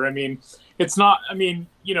 whatever. I mean, it's not. I mean,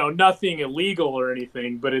 nothing illegal or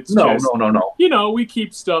anything, but it's no. We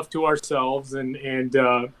keep stuff to ourselves, and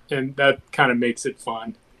that kind of makes it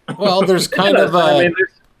fun. Well, there's kind of a.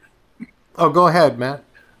 Oh, go ahead, Matt.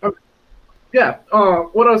 Yeah.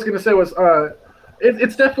 What I was going to say was,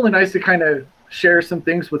 it's definitely nice to kind of share some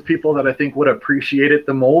things with people that I think would appreciate it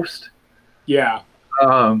the most. Yeah.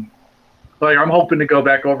 Like I'm hoping to go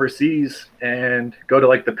back overseas and go to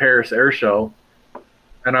like the Paris Air Show,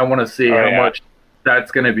 and I want to see how much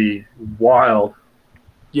that's going to be wild.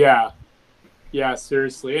 Yeah. Yeah,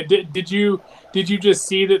 seriously. And did you just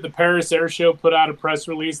see that the Paris Air Show put out a press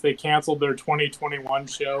release? They canceled their 2021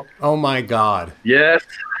 show. Oh my God. Yes,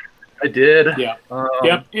 I did. Yeah.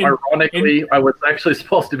 Yep. Ironically, I was actually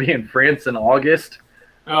supposed to be in France in August.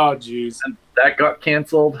 Oh, jeez. And that got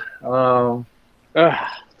canceled.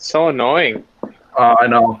 So annoying. I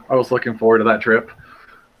know. I was looking forward to that trip.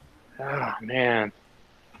 Oh, man.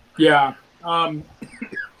 Yeah.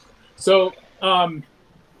 So,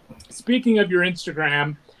 speaking of your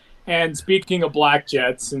Instagram, and speaking of Black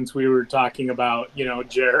Jets, since we were talking about,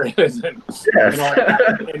 Jared and the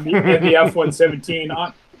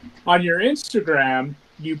F-117, on your Instagram,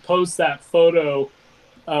 you post that photo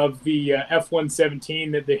of the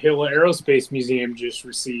F-117 that the Hill Aerospace Museum just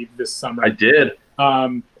received this summer. I did.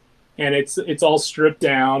 And it's all stripped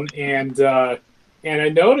down, and I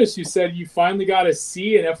noticed you said you finally got to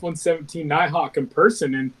see an F-117 Nighthawk in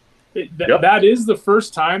person, and that is the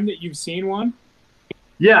first time that you've seen one?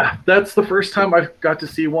 Yeah, that's the first time I've got to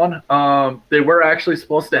see one. They were actually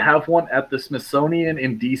supposed to have one at the Smithsonian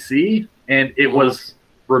in D.C., and it was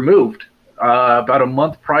removed about a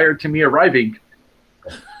month prior to me arriving.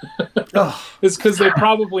 It's because they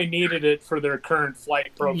probably needed it for their current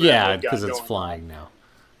flight program. Yeah, because it's flying now.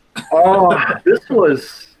 This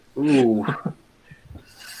was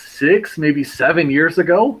 6, maybe 7 years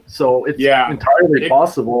ago, so it's entirely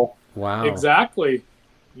possible. Wow. Exactly.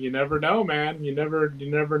 You never know, man. You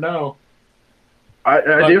never know.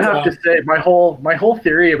 I do have to say, my whole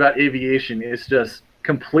theory about aviation is just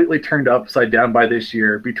completely turned upside down by this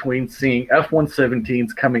year, between seeing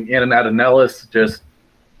F-117s coming in and out of Nellis just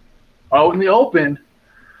out in the open,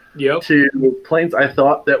 to planes I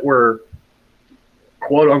thought that were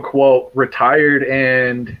quote unquote retired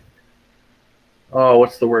and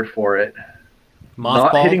what's the word for it?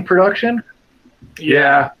 Mothballed? Not hitting production.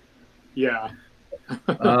 Yeah.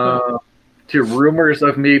 To rumors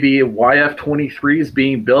of maybe YF-23s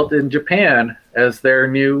being built in Japan as their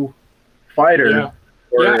new fighter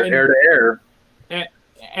air-to-air.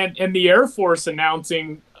 And the Air Force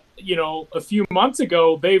announcing, a few months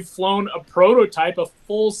ago, they've flown a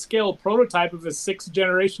full-scale prototype of a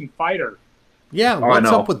 6th-generation fighter. Yeah, what's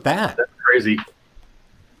up with that? That's crazy.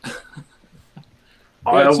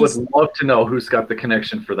 I would love to know who's got the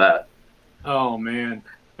connection for that. Oh, man.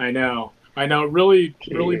 I know. It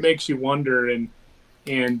really makes you wonder, and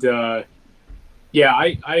I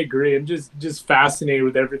agree. I'm just fascinated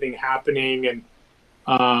with everything happening, and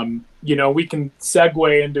we can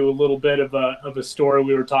segue into a little bit of a story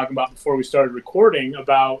we were talking about before we started recording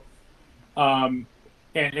about, and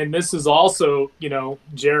this is also,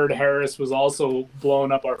 Jared Harris was also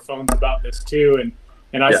blowing up our phones about this too,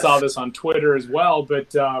 and I saw this on Twitter as well, but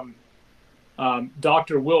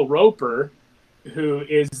Dr. Will Roper, who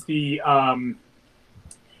is the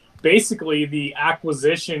basically the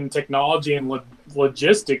acquisition technology and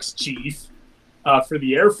logistics chief for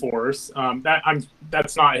the Air Force.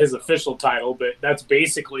 That's not his official title, but that's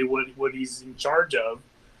basically what he's in charge of.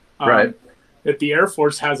 Right. That the Air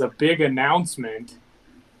Force has a big announcement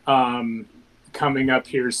coming up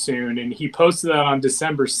here soon. And he posted that on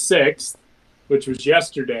December 6th, which was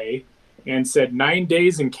yesterday, and said 9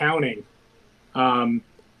 days and counting.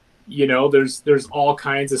 There's all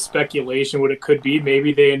kinds of speculation what it could be.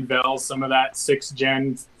 Maybe they unveil some of that 6th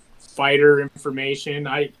gen fighter information.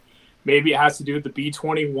 Maybe it has to do with the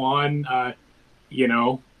B-21,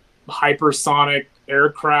 hypersonic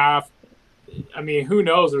aircraft. I mean, who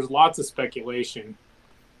knows? There's lots of speculation.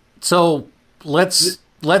 So let's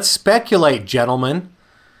speculate, gentlemen.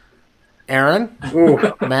 Aaron,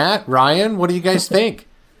 Matt, Ryan, what do you guys think?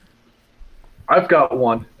 I've got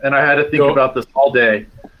one, and I had to think about this all day.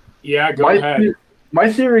 Yeah, go ahead.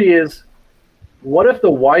 My theory is, what if the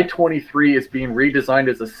Y-23 is being redesigned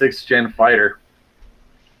as a 6th gen fighter?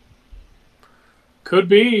 Could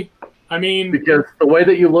be. I mean, because the way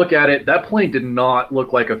that you look at it, that plane did not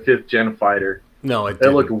look like a 5th gen fighter. No, it didn't.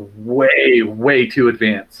 It looked way, way too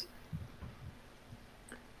advanced.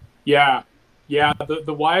 Yeah. The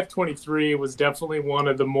YF-23 was definitely one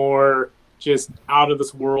of the more just out of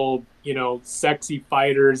this world, sexy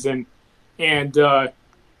fighters, and I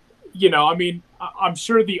mean, I'm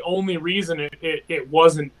sure the only reason it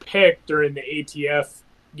wasn't picked during the ATF,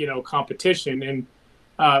 competition, and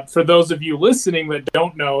for those of you listening that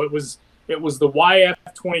don't know, it was the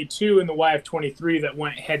YF-22 and the YF-23 that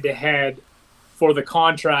went head to head for the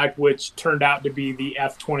contract, which turned out to be the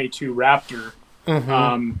F-22 Raptor.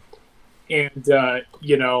 Mm-hmm.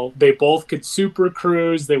 They both could super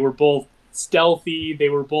cruise. They were both stealthy. They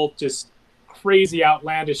were both just crazy,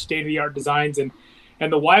 outlandish, state-of-the-art designs. And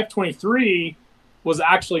the YF-23 was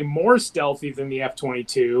actually more stealthy than the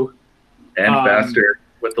F-22. And faster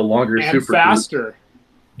with the longer and super faster.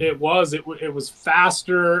 It was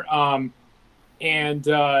faster.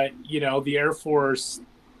 The Air Force,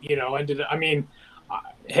 ended up, I mean,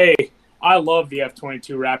 hey, I love the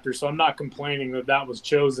F-22 Raptor, so I'm not complaining that was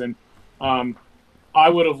chosen. I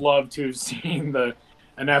would have loved to have seen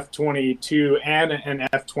an F-22 and an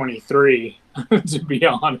F-23, to be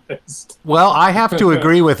honest. Well, I have to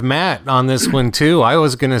agree with Matt on this one, too. I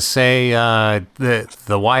was going to say the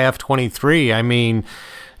YF-23, I mean,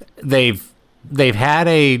 they've had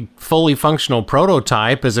a fully functional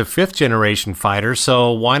prototype as a 5th generation fighter,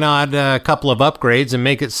 so why not a couple of upgrades and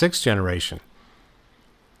make it 6th generation?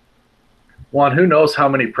 Juan, who knows how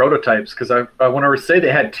many prototypes? Because I want to say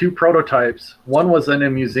they had 2 prototypes. One was in a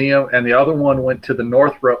museum, and the other one went to the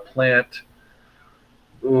Northrop plant.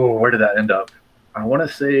 Ooh, where did that end up? I want to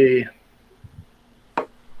say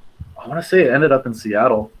it ended up in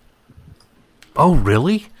Seattle. Oh,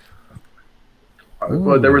 really?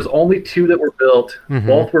 Well, there was only 2 that were built. Mm-hmm.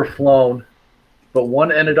 Both were flown, but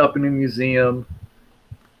one ended up in a museum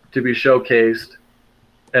to be showcased,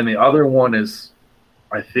 and the other one is,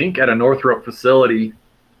 I think, at a Northrop facility.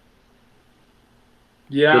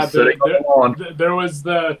 Yeah, there was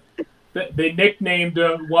they nicknamed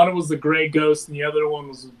one was the Gray Ghost and the other one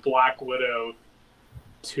was Black Widow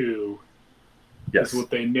 2. Yes, is what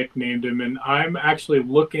they nicknamed him. And I'm actually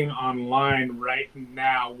looking online right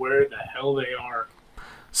now where the hell they are.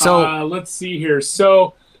 So let's see here.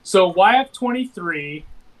 So YF-23,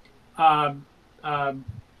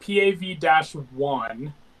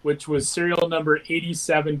 PAV-1, which was serial number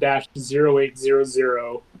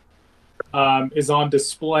 87-0800, is on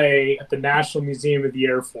display at the National Museum of the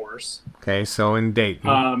Air Force. Okay, so in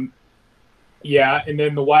Dayton. Yeah, and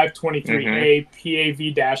then the YF-23A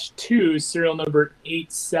PAV-2, serial number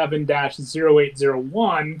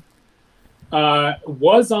 87-0801,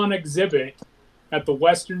 was on exhibit at the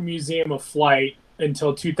Western Museum of Flight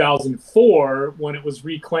until 2004, when it was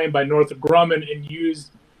reclaimed by Northrop Grumman and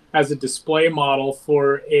used as a display model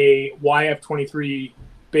for a YF-23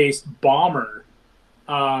 based bomber.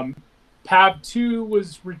 PAV-2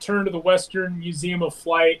 was returned to the Western Museum of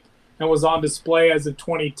Flight and was on display as of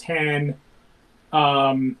 2010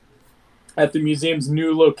 at the museum's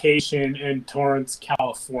new location in Torrance,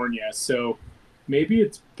 California. So maybe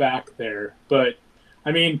it's back there. But,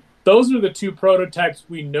 I mean, those are the 2 prototypes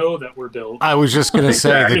we know that were built. I was just going to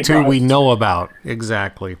say the 2 we know about.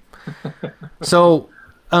 Exactly. So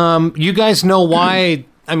you guys know why,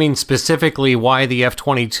 I mean, specifically why the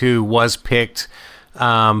F-22 was picked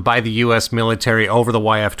by the U.S. military over the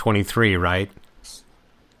YF-23, right?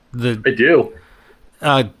 I do.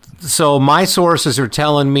 So my sources are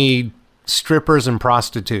telling me strippers and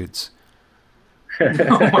prostitutes.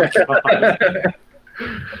 Oh my God.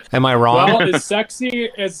 Am I wrong? Well, as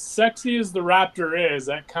sexy as the Raptor is,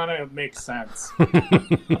 that kind of makes sense.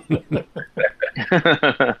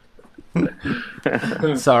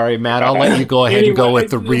 Sorry, Matt. I'll let you go ahead and go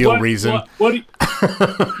with the real reason. What do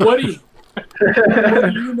you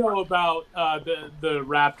know about the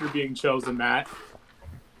Raptor being chosen, Matt?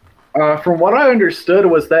 From what I understood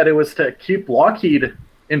was that it was to keep Lockheed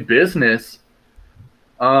in business,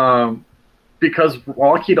 because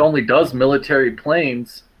Lockheed only does military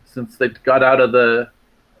planes since they got out of the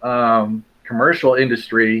commercial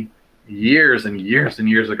industry years and years and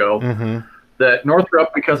years ago. Mm-hmm. That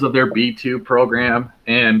Northrop, because of their B-2 program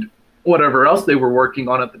and whatever else they were working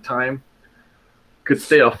on at the time, could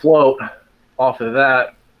stay afloat off of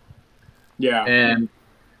that. Yeah. And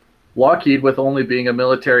Lockheed, with only being a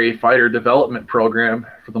military fighter development program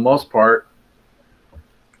for the most part,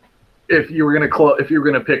 if you were going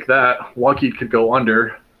to pick that, Lockheed could go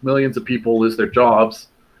under. Millions of people lose their jobs,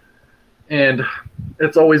 and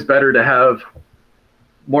it's always better to have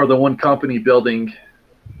more than one company building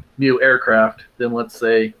new aircraft than, let's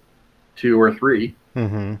say, 2 or 3.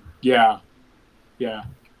 Mm-hmm. Yeah.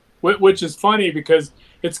 Which is funny because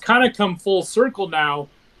it's kind of come full circle now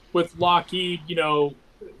with Lockheed, you know,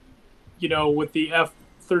 with the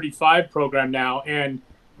F-35 program now, and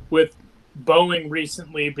with Boeing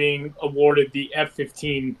recently being awarded the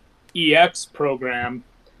F-15EX program.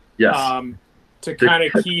 Yes. To kind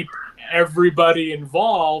of keep everybody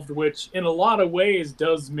involved, which in a lot of ways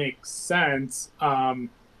does make sense. Well,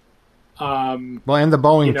 and the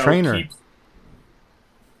Boeing trainer.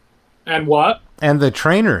 And what? And the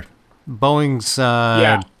trainer. Boeing's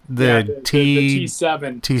the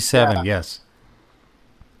T7. T7, yes.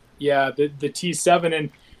 Yeah, the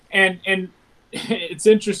T7, and it's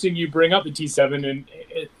interesting you bring up the T7,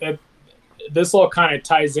 and this all kind of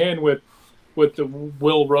ties in with the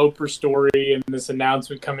Will Roper story and this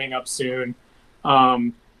announcement coming up soon,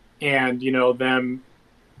 and them,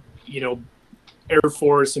 Air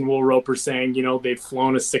Force and Will Roper saying they've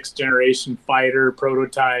flown a 6th generation fighter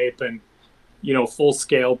prototype and full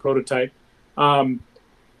scale prototype.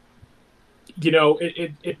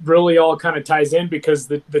 It really all kind of ties in because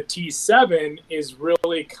the T7 is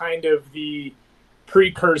really kind of the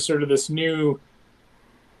precursor to this new,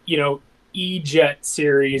 E-Jet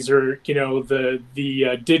series, or,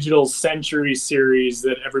 the Digital Century series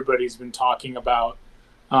that everybody's been talking about.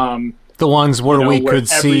 The ones where we could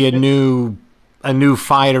see a new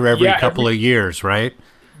fighter every couple of years, right?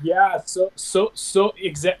 Yeah. So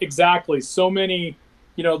exactly. So many,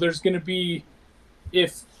 there's going to be,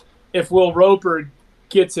 if Will Roper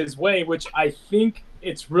gets his way, which I think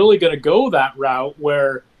it's really going to go that route,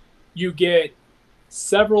 where you get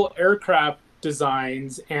several aircraft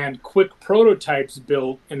designs and quick prototypes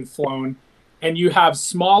built and flown, and you have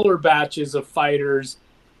smaller batches of fighters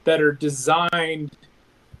that are designed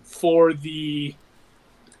for the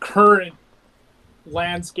current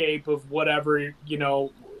landscape of whatever you're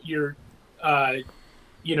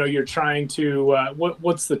trying to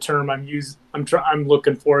what's the term I'm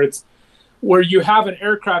looking for. It's where you have an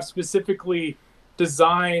aircraft specifically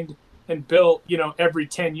designed and built every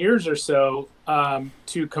 10 years or so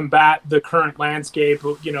to combat the current landscape.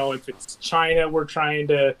 If it's China we're trying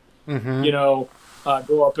to go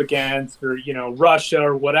up against, or Russia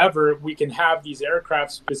or whatever, we can have these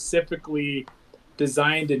aircraft specifically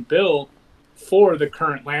designed and built for the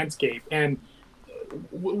current landscape, and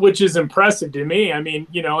which is impressive to me. I mean,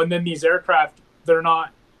 and then these aircraft, they're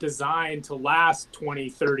not designed to last 20,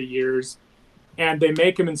 30 years, and they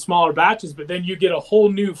make them in smaller batches, but then you get a whole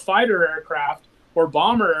new fighter aircraft or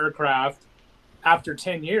bomber aircraft after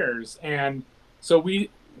 10 years. And so we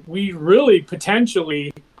really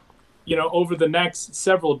potentially, over the next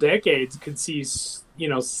several decades could see,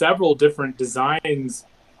 several different designs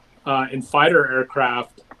in fighter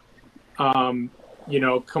aircraft, come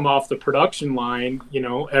off the production line,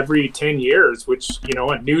 every 10 years, which,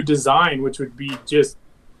 a new design, which would be just,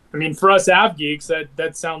 for us av geeks,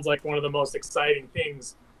 that sounds like one of the most exciting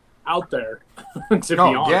things out there, to be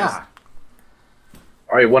honest. Yeah.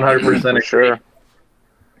 All right, 100% sure.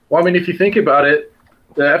 Well, if you think about it,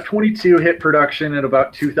 the F-22 hit production in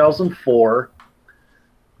about 2004.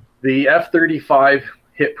 The F-35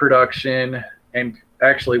 hit production and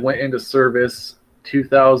actually went into service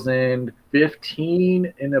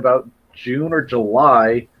 2015 in about June or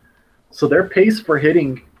July. So their pace for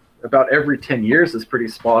hitting about every 10 years is pretty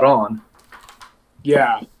spot on.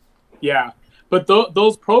 Yeah. But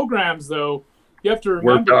those programs, though, you have to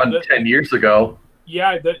remember were done 10 years ago.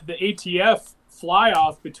 Yeah, the ATF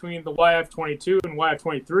fly-off between the YF-22 and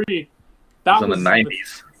YF-23, that was in the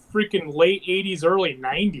 90s. Freaking late 80s, early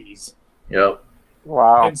 90s. Yep.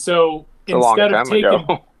 Wow. And so instead of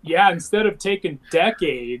taking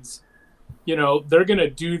decades, they're going to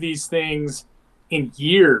do these things in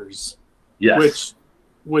years. Yes.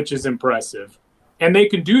 Which is impressive. And they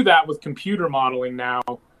can do that with computer modeling now.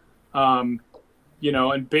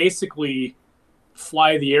 and basically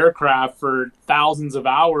fly the aircraft for thousands of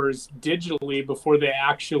hours digitally before they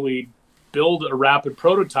actually build a rapid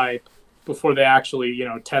prototype, before they actually,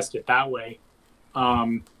 test it that way.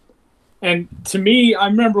 And to me, I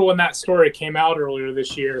remember when that story came out earlier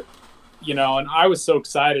this year, and I was so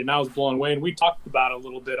excited and I was blown away. And we talked about it a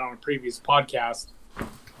little bit on a previous podcast.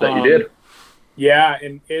 That you did. Yeah,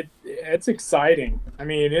 and it's exciting. I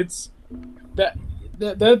mean, it's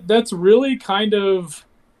that's really kind of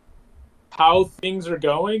how things are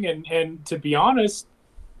going, and to be honest,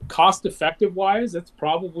 cost effective wise, it's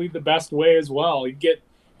probably the best way as well. You get,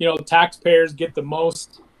 taxpayers get the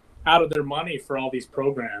most out of their money for all these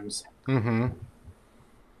programs. Mm-hmm.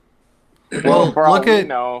 Well, for all we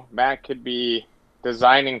know, Matt could be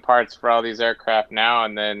designing parts for all these aircraft now,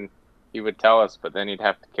 and then he would tell us, but then he'd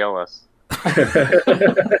have to kill us.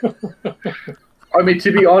 I mean,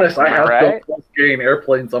 to be honest, I have Right? built full-scale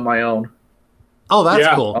airplanes on my own Oh, that's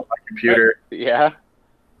Yeah. cool. on my computer. Yeah,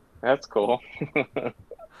 that's cool.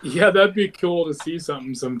 Yeah, that'd be cool to see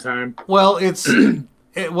something sometime. Well, it's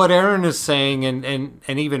what Aaron is saying, and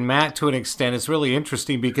even Matt to an extent, is really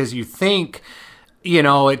interesting because you think,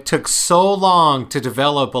 it took so long to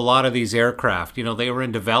develop a lot of these aircraft. They were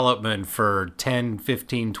in development for 10,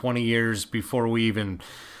 15, 20 years before we even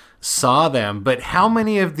saw them. But how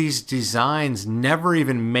many of these designs never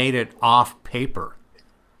even made it off paper?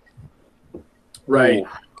 Right.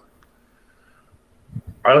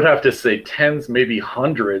 I would have to say tens, maybe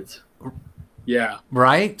hundreds. Yeah.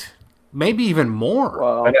 Right? Maybe even more.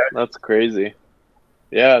 Wow, that's crazy.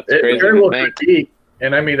 Yeah, it's It's crazy very to well think. critique,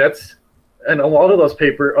 and I mean and a lot of those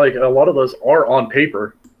are on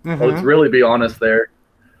paper. Mhm. Let's really be honest there.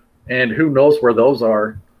 And who knows where those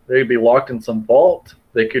are? They could be locked in some vault.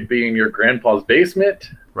 They could be in your grandpa's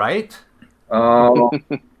basement. Right?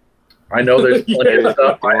 I know there's plenty Yeah. of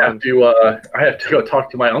stuff I have to go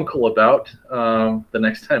talk to my uncle about the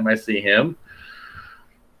next time I see him,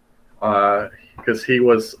 because he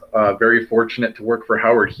was very fortunate to work for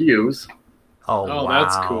Howard Hughes, Oh, Oh, wow.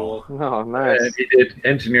 that's cool. Oh, nice. and he did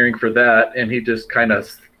engineering for that, and he just kind of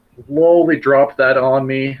slowly dropped that on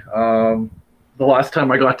me the last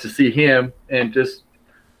time I got to see him, and just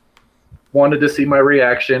wanted to see my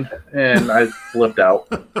reaction, and I flipped out.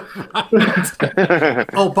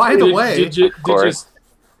 Oh, by the way, did you course.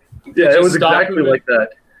 Yeah, it was stop exactly him like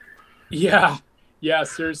that. yeah,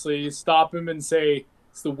 seriously, you stop him and say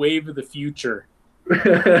it's the wave of the future.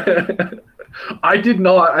 I did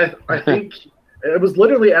not. I think it was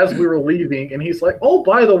literally as we were leaving, and he's like, "Oh,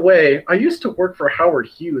 by the way, I used to work for Howard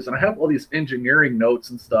Hughes, and I have all these engineering notes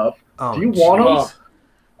and stuff. Oh, Do you want them?" geez.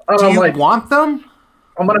 And Do I'm you like, want them?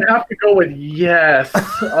 "I'm gonna have to go with yes."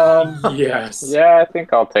 Yes. Yeah, I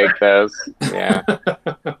think I'll take those. Yeah.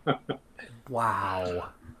 Wow.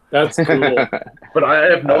 That's cool. But I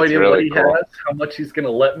have no That's idea really what he cool. has, how much he's gonna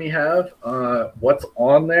let me have, what's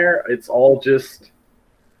on there. It's all just.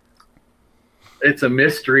 It's a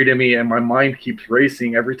mystery to me, and my mind keeps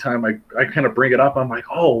racing every time I kind of bring it up. I'm like,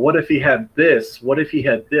 oh, what if he had this? What if he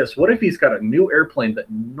had this? What if he's got a new airplane that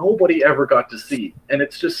nobody ever got to see, and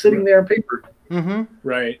it's just sitting there on paper? Mm-hmm.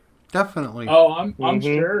 Right. Definitely. Oh, I'm Mhm.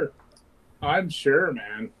 sure. I'm sure,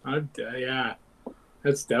 man. Yeah.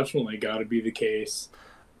 That's definitely got to be the case.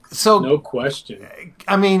 So, No question.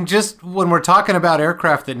 I mean, just when we're talking about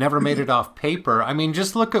aircraft that never made it off paper, I mean,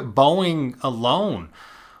 just look at Boeing alone.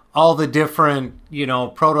 All the different,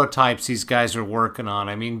 prototypes these guys are working on.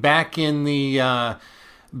 I mean, back in the day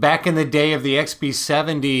of the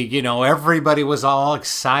XB-70, everybody was all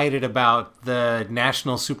excited about the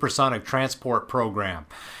National Supersonic Transport Program.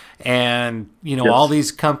 And, all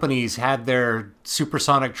these companies had their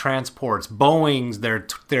supersonic transports, Boeing's, their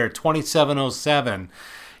 2707.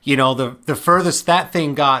 The furthest that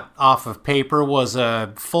thing got off of paper was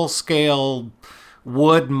a full-scale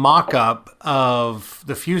wood mock-up of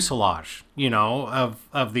the fuselage,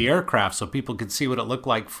 of the aircraft, so people could see what it looked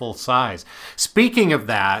like full size. Speaking of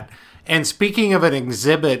that, and speaking of an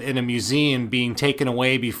exhibit in a museum being taken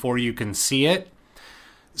away before you can see it,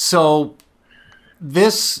 so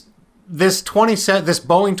this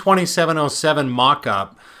Boeing 2707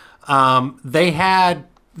 mock-up, they had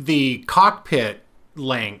the cockpit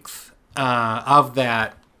length of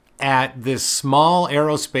that at this small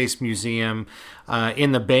aerospace museum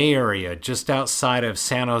in the Bay Area, just outside of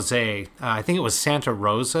San Jose. I think it was Santa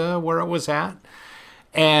Rosa where it was at.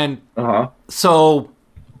 And so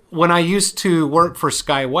when I used to work for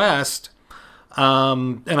SkyWest,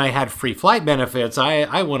 and I had free flight benefits,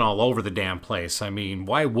 I went all over the damn place. I mean,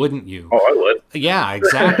 why wouldn't you? Oh, I would. Yeah,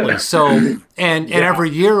 exactly. So, and every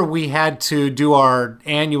year we had to do our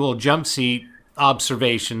annual jump seat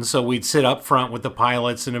observation. So we'd sit up front with the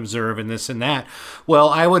pilots and observe and this and that. Well,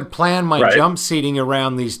 I would plan my Right. jump seating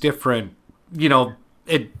around these different,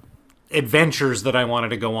 adventures that I wanted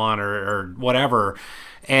to go on or whatever.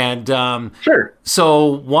 And Sure. so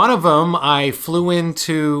one of them, I flew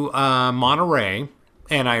into Monterey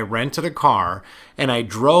and I rented a car and I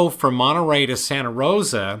drove from Monterey to Santa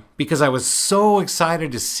Rosa because I was so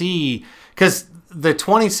excited to see, because the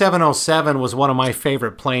 2707 was one of my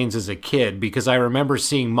favorite planes as a kid because I remember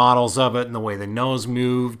seeing models of it and the way the nose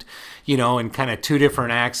moved, and kind of two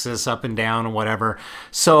different axes up and down and whatever.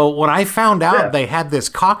 So when I found out they had this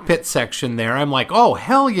cockpit section there, I'm like, oh,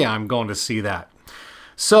 hell yeah, I'm going to see that.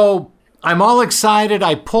 So I'm all excited.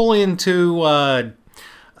 I pull into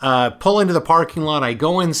the parking lot. I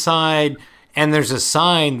go inside, and there's a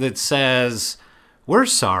sign that says, "We're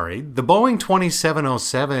sorry, the Boeing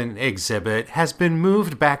 2707 exhibit has been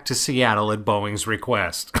moved back to Seattle at Boeing's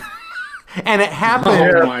request." And it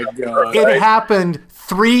happened. Oh my god! It happened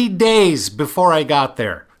 3 days before I got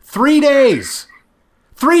there. 3 days.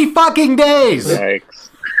 3 fucking days. Yikes.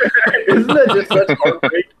 Isn't that just such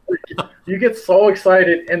heartbreak? You get so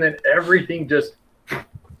excited, and then everything just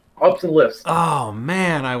ups and lifts. Oh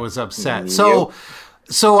man, I was upset. So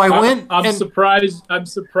I went. I'm and, surprised. I'm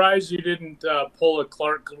surprised you didn't pull a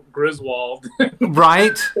Clark Griswold,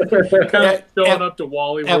 right kind of showing at- up to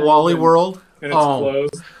Wally at Wally World. and it's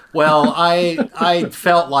closed. Well, I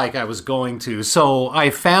felt like I was going to. So I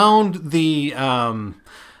found the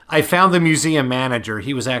museum manager.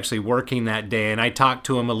 He was actually working that day, and I talked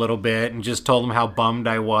to him a little bit and just told him how bummed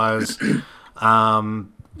I was,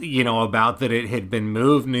 about that it had been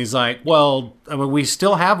moved. And he's like, "Well, I mean, we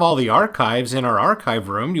still have all the archives in our archive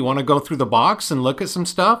room. You want to go through the box and look at some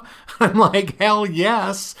stuff?" I'm like, "Hell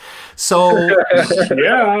yes!" So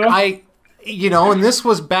Yeah. and this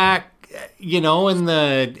was back, in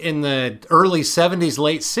the early 70s,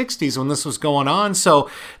 late 60s when this was going on. So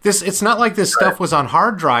it's not like this stuff was on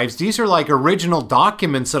hard drives. These are like original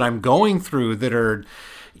documents that I'm going through that are,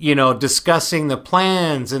 discussing the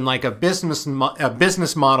plans and like a business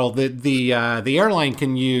model that the airline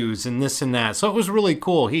can use and this and that. So it was really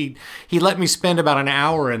cool. He let me spend about an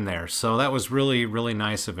hour in there. So that was really, really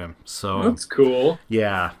nice of him. So That's cool.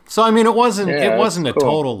 yeah. So I mean, it wasn't that's a cool.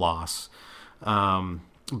 total loss, but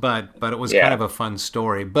it was kind of a fun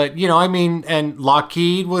story. But and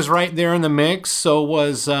Lockheed was right there in the mix. So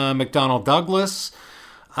was McDonnell Douglas,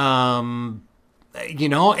 and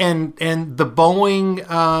the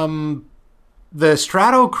Boeing, the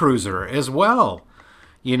Stratocruiser as well.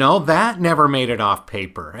 That never made it off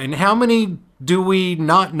paper. And how many do we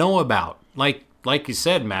not know about? Like you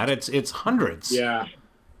said, Matt, it's hundreds. Yeah.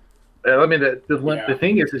 I mean, the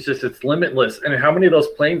thing is, it's limitless. And how many of those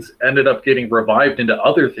planes ended up getting revived into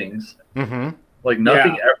other things? Mm-hmm. Like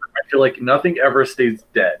nothing ever. I feel like nothing ever stays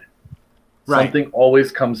dead. Right. Something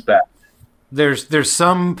always comes back. There's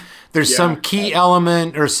some key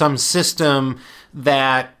element or some system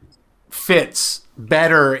that fits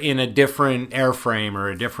better in a different airframe or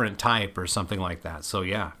a different type or something like that. So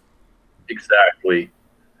yeah. Exactly.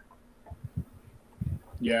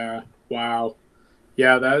 Yeah. Wow.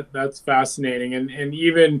 Yeah, that's fascinating. And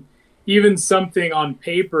even something on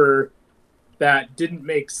paper that didn't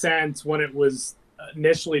make sense when it was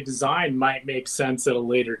initially designed might make sense at a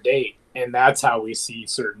later date. And that's how we see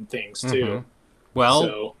certain things too. Mm-hmm. Well,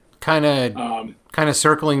 So, kind of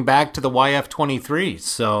circling back to the YF-23.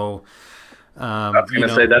 So I was going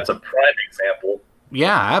to say that's a prime example.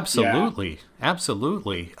 yeah, absolutely.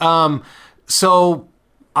 Absolutely. So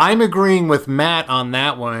I'm agreeing with Matt on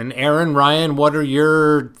that one. Aaron, Ryan, what are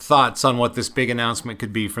your thoughts on what this big announcement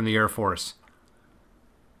could be from the Air Force?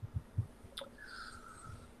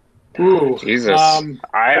 ooh, Jesus.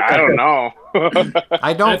 I don't know.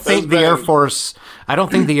 I don't That's think the bad. Air Force. I don't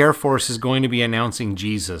think the Air Force is going to be announcing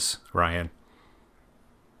Jesus, Ryan.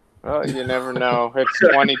 Well, you never know. It's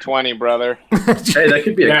 2020, brother. Hey, that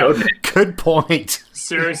could be a Yeah. code name. Good point.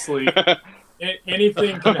 seriously,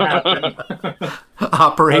 anything can happen.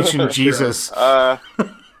 Operation Jesus. Yeah,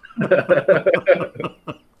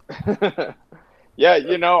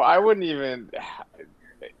 I wouldn't even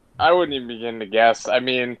begin to guess. I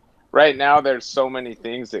mean, right now there's so many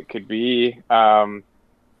things it could be.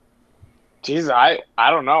 Geez, I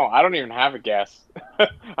don't know. I don't even have a guess.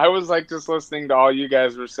 I was like just listening to all you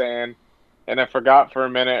guys were saying, and I forgot for a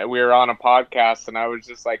minute we were on a podcast, and I was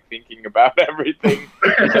just like thinking about everything.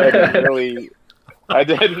 So I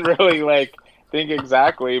didn't really like think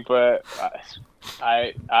exactly, but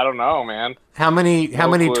I don't know, man. How many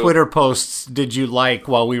clue. Twitter posts did you like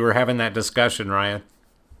while we were having that discussion, Ryan?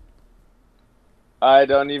 I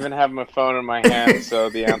don't even have my phone in my hand, so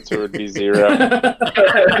the answer would be 0.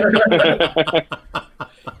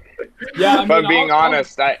 Yeah, If I'm being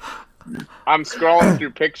honest, I'm scrolling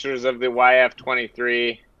through pictures of the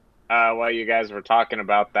YF-23 while you guys were talking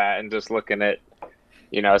about that, and just looking at,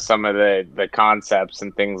 some of the concepts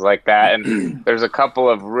and things like that. And there's a couple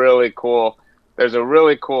of really cool. There's a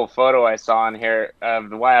really cool photo I saw in here of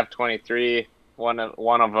the YF-23, one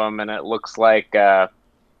of them, and it looks like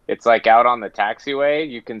it's like out on the taxiway.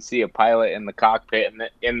 You can see a pilot in the cockpit, and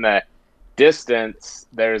in the distance,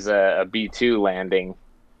 there's a B-2 landing.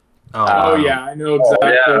 Oh yeah, I know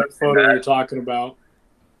exactly what photo you're talking about.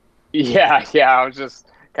 Yeah, I was just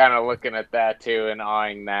kind of looking at that too and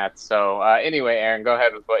eyeing that. So anyway, Aaron, go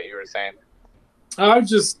ahead with what you were saying. I was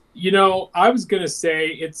just, I was gonna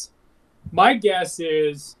say my guess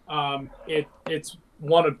is it's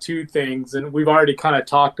one of two things, and we've already kind of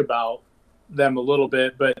talked about them a little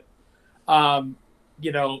bit, but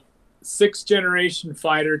 6th generation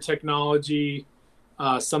fighter technology,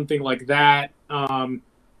 something like that.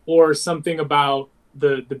 Or something about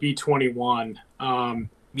the B-21.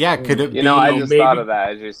 Yeah, could it be? I just thought of that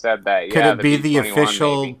as you said that. Could yeah, it be the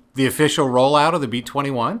B-21 official rollout of the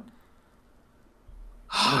B-21?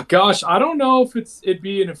 Gosh, I don't know if it'd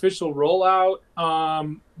be an official rollout,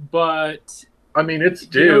 but I mean, it's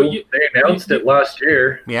due. They announced it last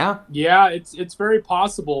year. Yeah. Yeah, it's very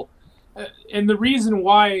possible. And the reason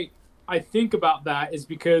why I think about that is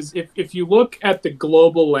because if you look at the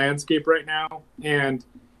global landscape right now,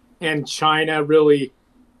 and China really,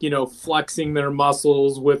 flexing their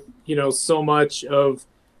muscles with, so much of,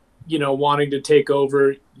 wanting to take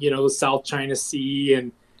over, the South China Sea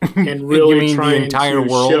and really trying to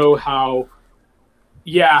show how,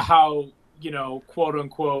 quote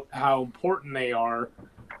unquote, how important they are.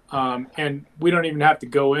 And we don't even have to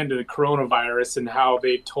go into the coronavirus and how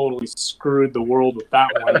they totally screwed the world with that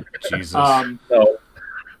one. Jesus.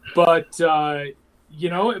 But,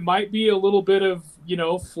 it might be a little bit of,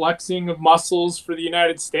 flexing of muscles for the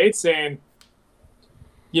United States, saying,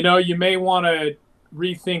 you may want to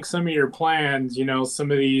rethink some of your plans, some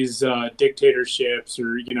of these dictatorships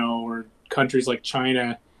or countries like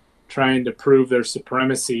China trying to prove their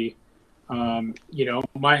supremacy,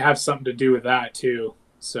 might have something to do with that too.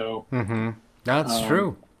 So that's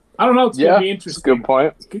true. I don't know. It's going to be interesting. Good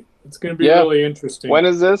point. It's going to be really interesting. When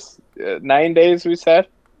is this? 9 days, we said?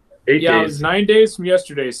 8 days. Yeah, it was 9 days from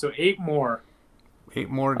yesterday, so 8 more. 8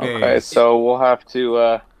 more days. Okay, so we'll have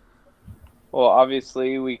to.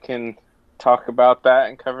 Obviously, we can talk about that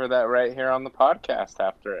and cover that right here on the podcast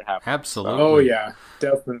after it happens. Absolutely. Oh yeah,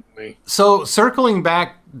 definitely. So circling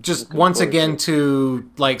back just once again to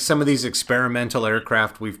like some of these experimental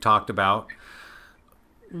aircraft we've talked about.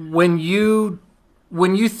 When you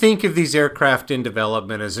think of these aircraft in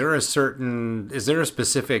development, is there a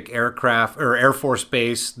specific aircraft or Air Force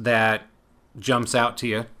base that jumps out to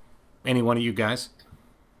you? Any one of you guys?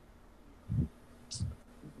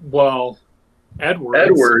 Well, Edwards.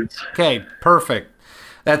 Edwards. Okay, perfect.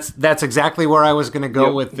 That's exactly where I was going to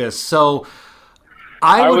go with this. So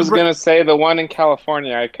I was going to say the one in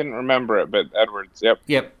California. I couldn't remember it, but Edwards. Yep.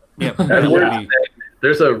 Edwards.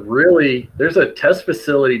 There's a test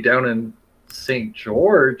facility down in St.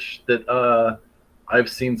 George that I've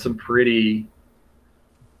seen some pretty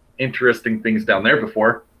interesting things down there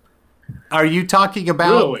before. Are you talking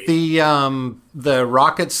about the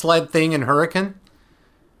rocket sled thing in Hurricane?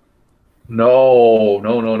 No.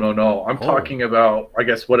 I'm talking about, I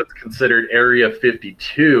guess, what it's considered Area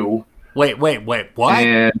 52. Wait, what?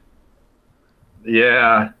 And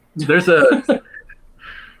yeah, there's a...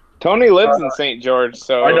 Tony lives in St. George,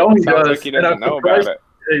 so I know he sounds does. like he doesn't know about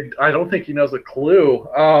it. I don't think he knows a clue.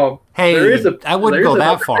 Hey, I wouldn't go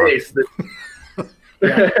that far.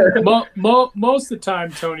 Most of the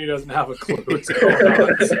time, Tony doesn't have a clue what's going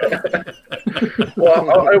on.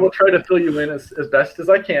 Well, I will try to fill you in as best as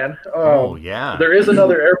I can. Yeah. There is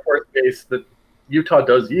another Air Force base that Utah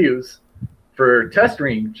does use for test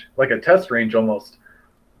range, like a test range almost.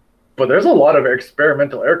 But there's a lot of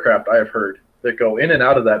experimental aircraft I have heard that go in and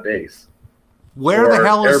out of that base. Where the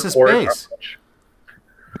hell is this base?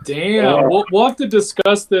 Damn, we'll have to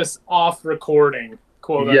discuss this off recording,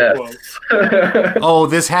 quote unquote. Oh,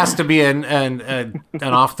 this has to be an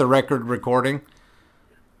off the record recording.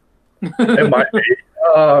 It might be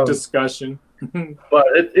discussion. But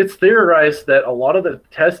it's theorized that a lot of the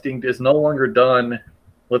testing is no longer done,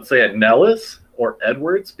 let's say at Nellis or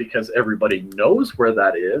Edwards, because everybody knows where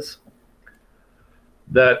that is.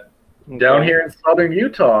 That down here in southern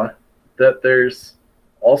Utah, that there's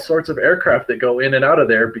all sorts of aircraft that go in and out of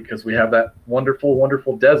there because we have that wonderful,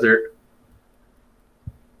 wonderful desert.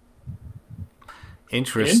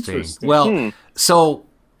 Interesting. Well, so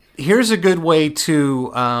here's a good way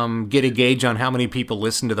to get a gauge on how many people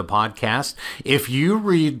listen to the podcast. If you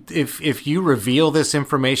reveal this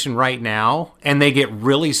information right now and they get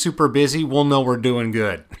really super busy, we'll know we're doing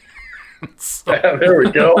good. There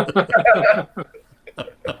we go.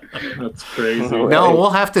 That's crazy. No,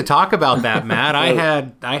 we'll have to talk about that, Matt.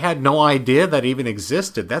 I had no idea that even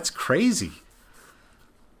existed. That's crazy.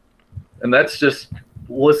 And that's just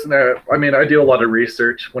I mean, I do a lot of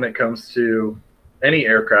research when it comes to any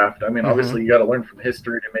aircraft. I mean, obviously you got to learn from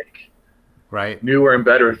history to make newer and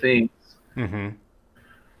better things.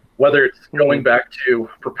 Whether it's going back to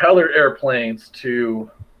propeller airplanes,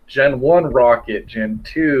 to Gen 1 rocket, Gen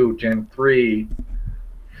 2, Gen 3,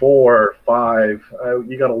 4, 5.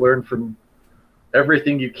 You got to learn from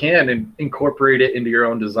everything you can and incorporate it into your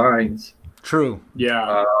own designs. True.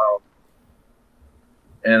 Yeah.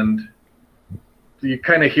 And you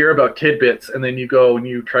kind of hear about tidbits, and then you go and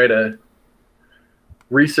you try to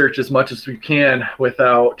research as much as you can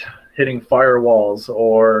without hitting firewalls,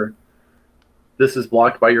 or this is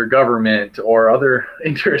blocked by your government, or other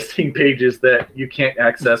interesting pages that you can't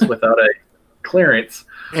access without a clearance.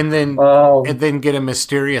 And then get a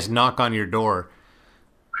mysterious knock on your door.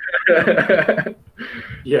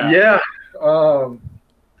 Yeah.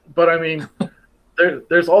 But I mean,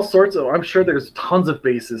 there's all sorts of, I'm sure there's tons of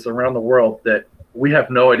bases around the world that we have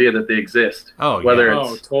no idea that they exist.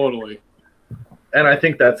 Totally. And I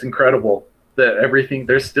think that's incredible that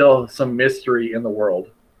there's still some mystery in the world,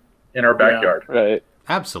 in our backyard. Right.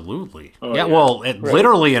 Absolutely. Well,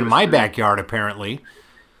 literally in my backyard, apparently.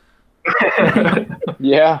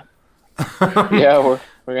 Yeah. We're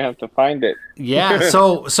gonna have to find it. Yeah.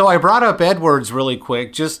 So I brought up Edwards really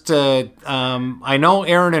quick. Just I know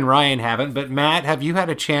Aaron and Ryan haven't, but Matt, have you had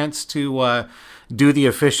a chance to do the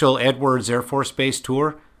official Edwards Air Force Base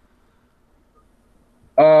tour?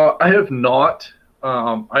 I have not.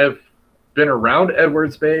 I have been around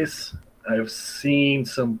Edwards Base. I've seen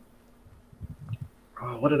some.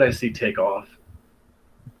 What did I see take off?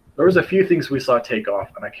 There was a few things we saw take off,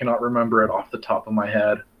 and I cannot remember it off the top of my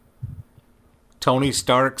head. Tony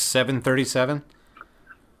Stark's 737?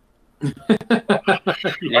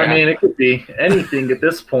 I mean, it could be anything at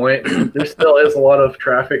this point. There still is a lot of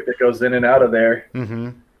traffic that goes in and out of there.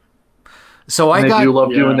 So they do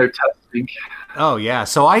love doing their testing. Oh yeah,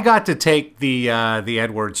 so I got to take the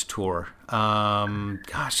Edwards tour.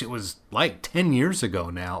 Gosh, it was like 10 years ago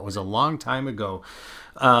now. It was a long time ago.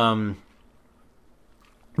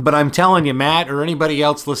 But I'm telling you, Matt, or anybody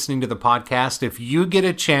else listening to the podcast, if you get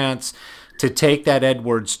a chance to take that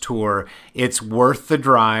Edwards tour, it's worth the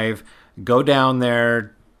drive. Go down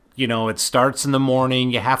there. You know, it starts in the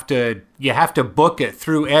morning. You have to book it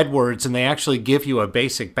through Edwards, and they actually give you a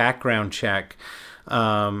basic background check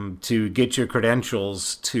to get your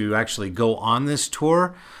credentials to actually go on this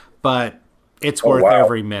tour. But it's worth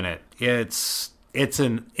every minute. It's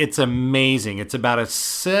amazing. It's about a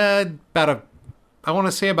 4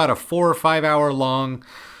 or 5 hour long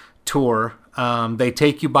tour. They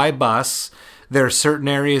take you by bus. There are certain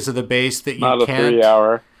areas of the base that you can't. Not a 3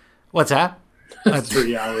 hour. What's that? A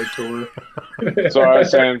 3 hour tour. So I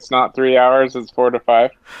was saying it's not 3 hours, it's 4 to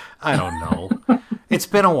 5. I don't know. It's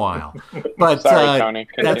been a while. But Sorry, Tony.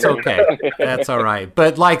 That's okay. That's all right.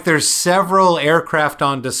 But like there's several aircraft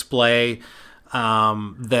on display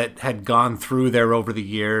that had gone through there over the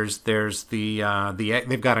years. There's they've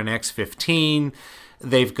got an X-15.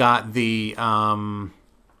 They've got the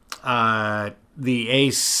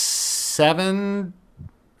A7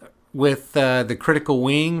 with the critical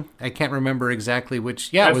wing. I can't remember exactly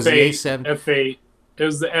which. Yeah, it was the A7. F8. It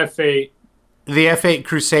was the F8. The F8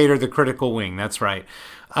 Crusader, the critical wing. That's right.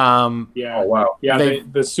 Yeah. Oh, wow. Yeah,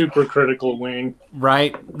 the super critical wing.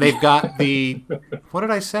 Right. They've got the... What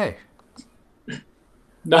did I say?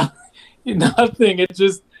 Nothing. It's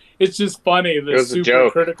just funny. The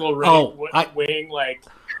super critical wing, like...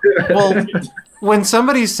 Well, when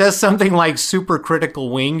somebody says something like super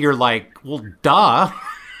critical wing, you're like, well, duh.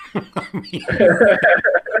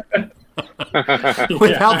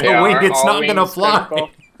 Without the wing, it's not going to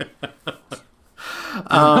fly.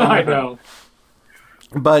 I know.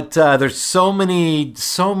 But there's so many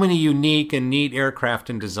unique and neat aircraft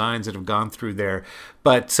and designs that have gone through there.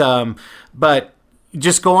 But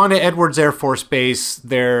just go on to Edwards Air Force Base,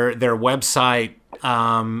 their website,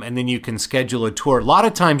 and then you can schedule a tour. A lot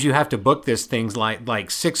of times you have to book this things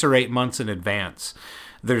like 6 or 8 months in advance.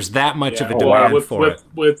 There's that much of a demand for it.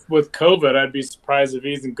 With COVID, I'd be surprised if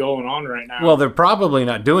it isn't going on right now. Well, they're probably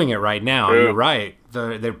not doing it right now. True. You're right.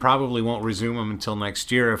 They probably won't resume them until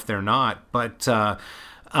next year if they're not. But I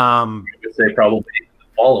would say probably the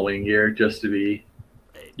following year, just to be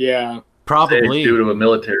Yeah. Probably. due to a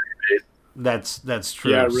military base. That's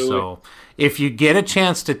true. Yeah, really. So if you get a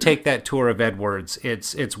chance to take that tour of Edwards,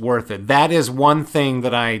 it's worth it. That is one thing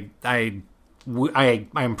that I'm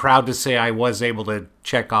proud to say I was able to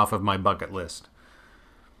check off of my bucket list.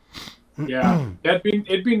 Yeah,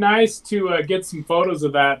 it'd be nice to get some photos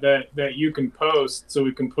of that you can post so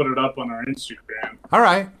we can put it up on our Instagram. All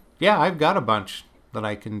right. Yeah, I've got a bunch that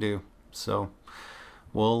I can do. So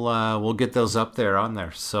we'll get those up there on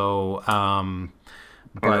there. So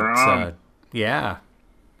yeah.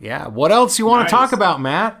 What else you want to talk about,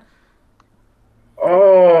 Matt?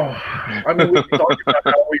 Oh, I mean, we talked about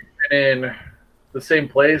how we've been in the same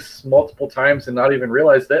place multiple times and not even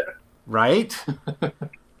realized it. Right?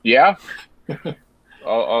 Yeah.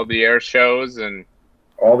 all the air shows and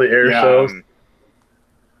all the air shows.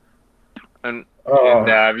 And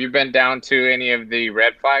have you been down to any of the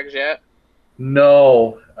red flags yet?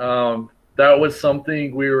 No. That was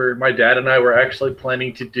something my dad and I were actually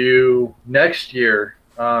planning to do next year.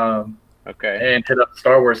 Okay. And hit up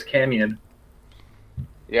Star Wars Canyon.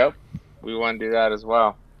 Yep. We want to do that as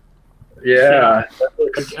well. Yeah.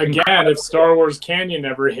 Again, if Star Wars Canyon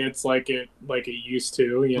never hits like it used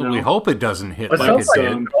to, you know. We hope it doesn't hit It like sounds it like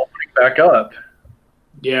did. it's opening back up.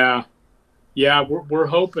 Yeah. Yeah, we're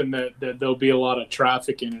hoping that there'll be a lot of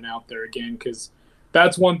traffic in and out there again, because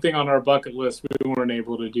that's one thing on our bucket list we weren't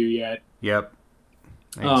able to do yet. Yep.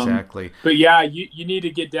 Exactly. But yeah, you need to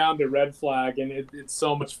get down to Red Flag, and it's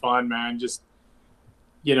so much fun, man. Just,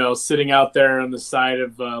 you know, sitting out there on the side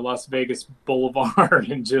of Las Vegas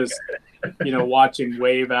Boulevard and just, you know, watching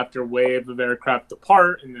wave after wave of aircraft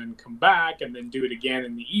depart and then come back and then do it again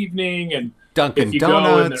in the evening. And Dunkin' if you Donuts.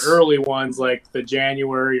 go in the early ones, like the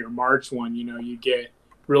January or March one, you know, you get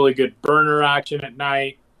really good burner action at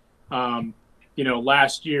night. You know,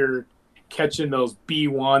 last year catching those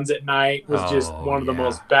B1s at night was just one of the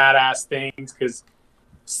most badass things, because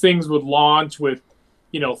things would launch with,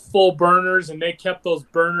 you know, full burners, and they kept those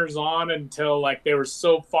burners on until like they were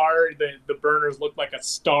so far that the burners looked like a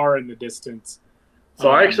star in the distance. So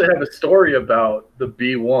I actually have a story about the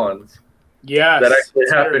B1s. Yes, that actually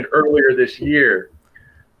happened earlier this year.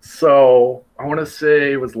 So I want to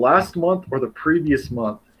say it was last month or the previous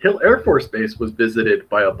month. Hill Air Force Base was visited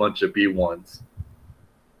by a bunch of B1s.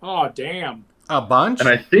 Oh, damn. A bunch? And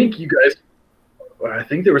I think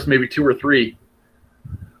there was maybe 2 or 3.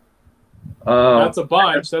 That's a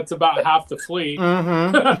bunch. That's about half the fleet.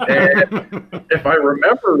 Mm-hmm. And if I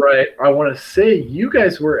remember right, I want to say you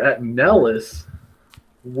guys were at Nellis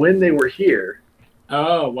when they were here.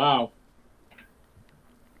 Oh, wow.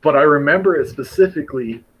 But I remember it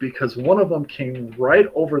specifically because one of them came right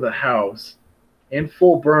over the house in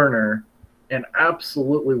full burner and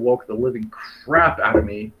absolutely woke the living crap out of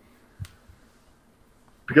me,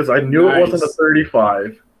 because I knew it wasn't a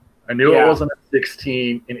 35. I knew it wasn't a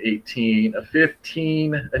 16, an 18, a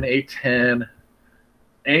 15, an A10,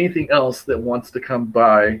 anything else that wants to come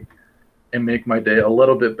by and make my day a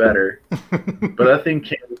little bit better. But that thing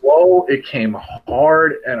came low, it came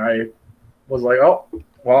hard, and I was like, oh,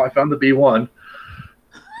 well, I found the B1.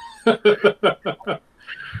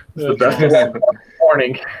 It's the best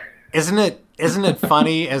morning. Isn't it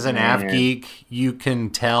funny as an av geek, you can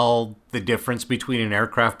tell the difference between an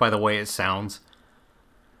aircraft by the way it sounds?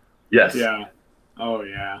 Yes. Yeah. Oh,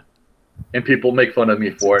 yeah. And people make fun of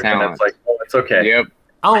me for it, and it's like, oh, it's okay. Yep.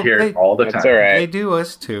 Oh, I hear it all the time. That's all right. They do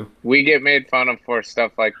us too. We get made fun of for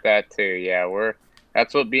stuff like that too. Yeah,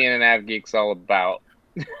 that's what being an av geek's all about.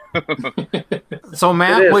 So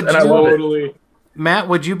Matt, Totally. Matt,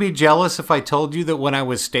 would you be jealous if I told you that when I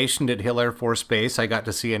was stationed at Hill Air Force Base, I got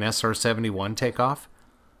to see an SR-71 take off?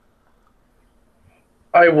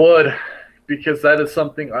 I would, because that is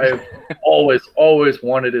something I've always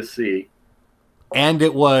wanted to see. And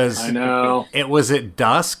it was, I know. It was at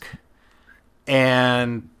dusk,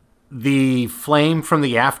 and the flame from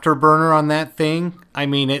the afterburner on that thing, I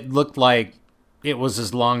mean, it looked like it was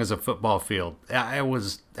as long as a football field. I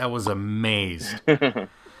was amazed.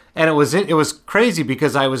 And it was crazy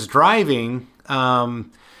because I was driving,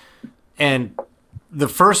 and the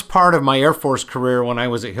first part of my Air Force career when I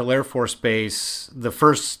was at Hill Air Force Base, the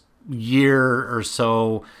first year or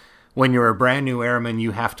so, when you're a brand new airman,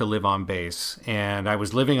 you have to live on base. And I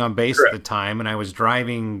was living on base at the time, and I was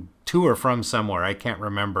driving to or from somewhere. I can't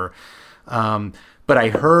remember. But I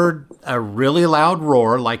heard a really loud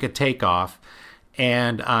roar like a takeoff,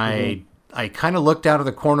 and I kind of looked out of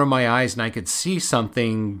the corner of my eyes, and I could see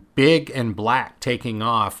something big and black taking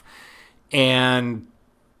off. And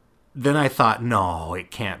then I thought, no, it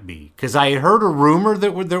can't be. Because I had heard a rumor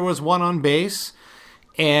that there was one on base.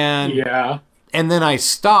 And and then I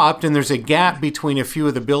stopped, and there's a gap between a few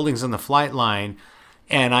of the buildings on the flight line,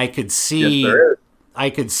 and I could see. Yes, there is. I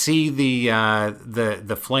could see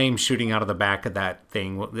the flame shooting out of the back of that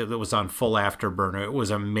thing that was on full afterburner. It was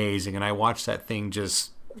amazing, and I watched that thing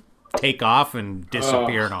just take off and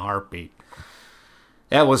disappear in a heartbeat.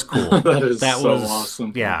 That was cool. That is that so was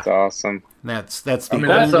awesome. Yeah, It's awesome. that's the I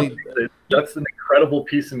mean, that's an incredible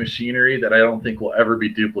piece of machinery that I don't think will ever be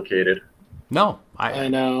duplicated. no. I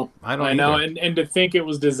know. I don't I know. either. And to think it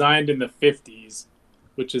was designed in the 50s,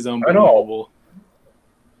 which is unbelievable.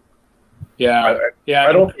 Yeah.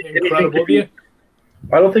 I don't think incredible.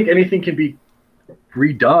 I don't think anything can be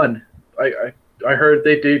redone. I heard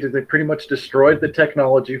they pretty much destroyed the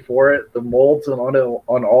technology for it. The molds on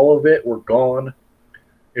all of it were gone.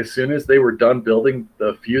 As soon as they were done building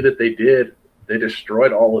the few that they did, they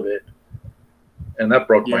destroyed all of it, and that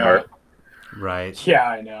broke my heart. Right. Yeah,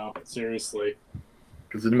 I know. Seriously.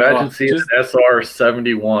 Because imagine seeing an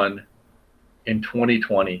SR-71 in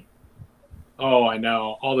 2020. Oh, I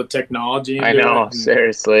know. All the technology. I into know. it.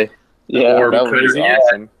 Seriously. Yeah, Or that would be crazy.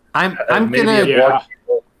 awesome. I'm Maybe gonna Yeah.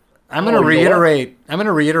 I'm gonna Oh, you know what?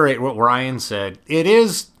 reiterate what Ryan said. It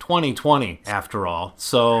is 2020 after all,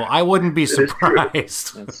 so I wouldn't be is true.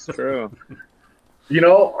 surprised. That's true. You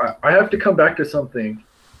know, I have to come back to something.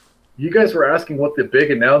 You guys were asking what the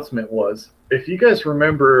big announcement was. If you guys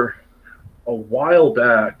remember a while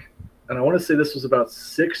back, and I want to say this was about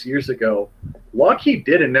 6 years ago, Lockheed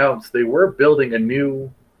did announce they were building a new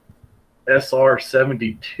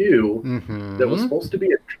SR-72 Mhm. that was supposed to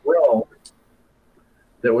be a drone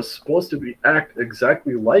that was supposed to act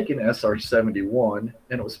exactly like an SR-71,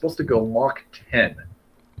 and it was supposed to go Mach 10.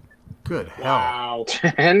 Good hell. Wow.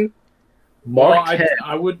 10? Mach Well, 10.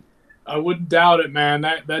 I wouldn't doubt it, man.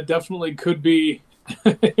 That definitely could be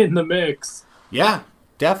in the mix. Yeah,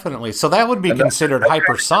 definitely. So that would be And that's- considered that's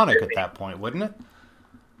hypersonic at that point, wouldn't it?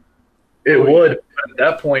 It Oh, yeah. would. At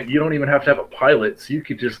that point, you don't even have to have a pilot, so you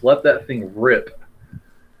could just let that thing rip.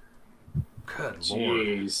 Good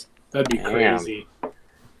Jeez, that'd be Damn. crazy.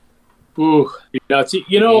 Ooh, nuts.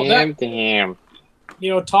 You know that. Damn.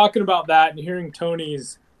 Talking about that and hearing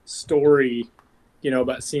Tony's story,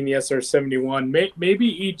 about seeing the SR-71. Maybe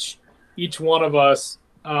each one of us,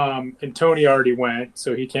 and Tony already went,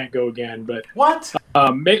 so he can't go again. But What?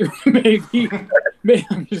 maybe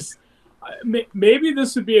maybe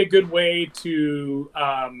this would be a good way to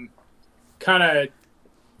kind of,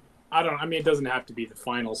 it doesn't have to be the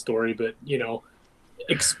final story, but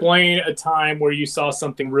explain a time where you saw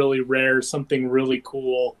something really rare, something really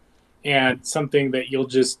cool, and something that you'll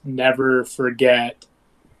just never forget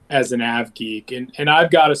as an av geek. And I've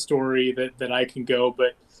got a story that I can go,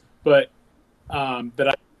 but that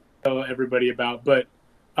I tell everybody about. But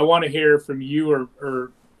I want to hear from you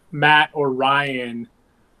or Matt or Ryan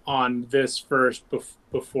on this first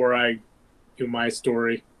before I do my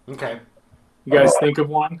story. Okay. You guys think of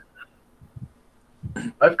one?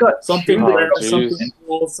 I've got Something two. rare, geez. something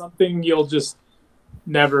cool, something you'll just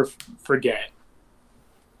never forget.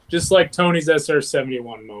 Just like Tony's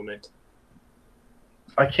SR-71 moment.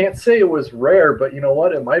 I can't say it was rare, but you know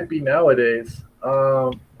what? It might be nowadays.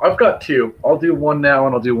 I've got two. I'll do one now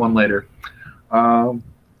and I'll do one later.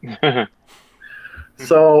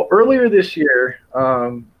 So earlier this year,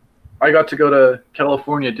 I got to go to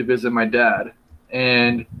California to visit my dad,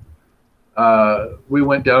 and we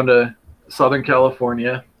went down to Southern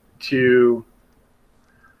California to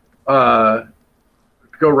go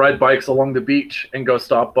ride bikes along the beach and go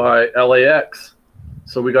stop by LAX.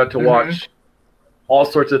 So we got to watch all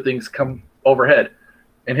sorts of things come overhead.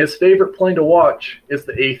 And his favorite plane to watch is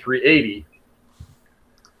the A380.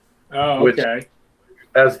 Oh, Which- okay.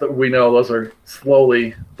 We know, those are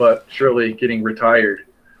slowly but surely getting retired.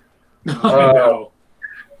 I know.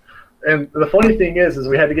 And the funny thing is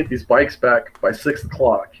we had to get these bikes back by 6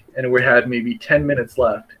 o'clock, and we had maybe 10 minutes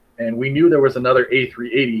left. And we knew there was another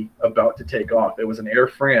A380 about to take off. It was an Air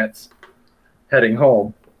France heading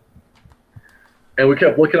home. And we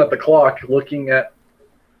kept looking at the clock, looking at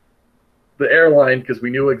the airline, because we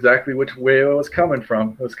knew exactly which way it was coming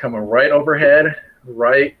from. It was coming right overhead,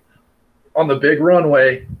 right on the big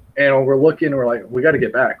runway. And we're looking, we're like, we got to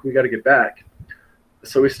get back. We got to get back.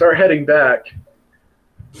 So we start heading back.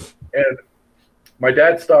 And my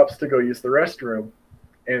dad stops to go use the restroom.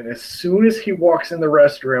 And as soon as he walks in the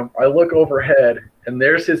restroom, I look overhead, and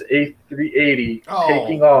there's his A380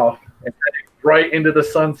 taking off and heading right into the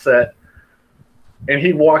sunset. And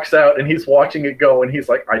he walks out, and he's watching it go, and he's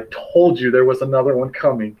like, I told you there was another one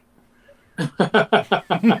coming.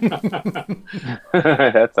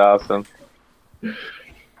 That's awesome.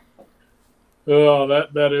 Oh,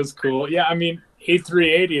 that is cool. Yeah, I mean,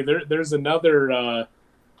 A380. There's another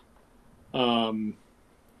one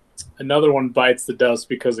bites the dust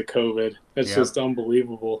because of COVID. It's just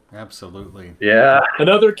unbelievable. Absolutely. Yeah.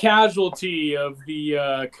 Another casualty of the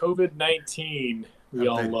COVID-19 we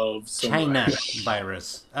all love so China much.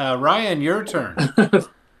 virus. Ryan, your turn.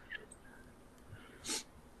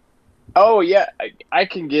 Oh yeah, I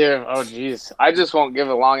can give. Oh geez, I just won't give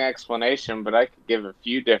a long explanation, but I could give a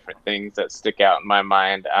few different things that stick out in my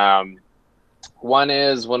mind. One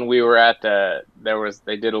is when we were at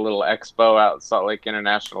they did a little expo out at Salt Lake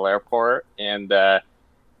International Airport, and the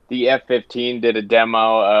F-15 did a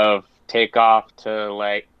demo of takeoff to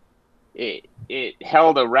like it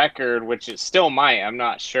held a record, which it still might. I'm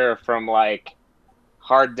not sure, from like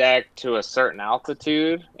hard deck to a certain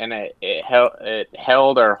altitude, and it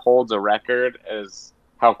held or holds a record as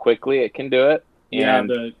how quickly it can do it. Yeah, And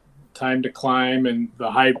the time to climb and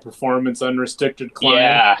the high performance unrestricted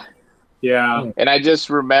climb. yeah. And I just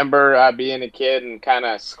remember being a kid and kind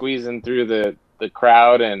of squeezing through the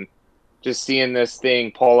crowd and just seeing this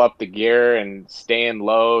thing pull up the gear and staying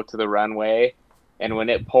low to the runway. And when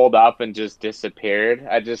it pulled up and just disappeared,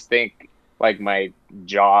 I just think like my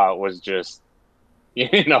jaw was just,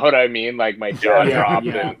 you know what I mean? Like my jaw dropped,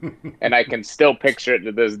 and I can still picture it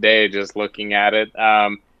to this day just looking at it.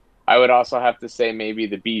 I would also have to say maybe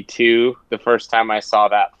the B-2, the first time I saw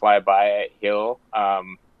that fly by at Hill.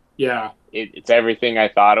 It's everything I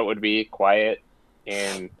thought it would be, quiet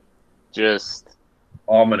and just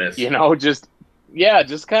ominous. You know, just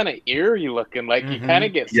kind of eerie looking. Like you kind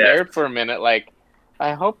of get scared for a minute. Like,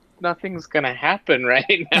 I hope nothing's gonna happen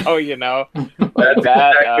right now. You know, That's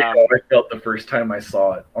exactly how I felt the first time I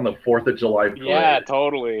saw it on the 4th of July parade. Yeah,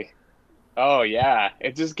 totally. Oh yeah,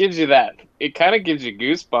 it just gives you that. It kind of gives you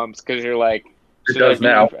goosebumps because you're like, should I be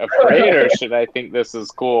afraid or should I think this is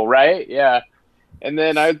cool? Right? Yeah. And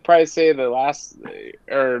then I'd probably say the last,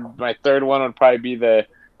 or my third one would probably be the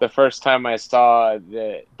first time I saw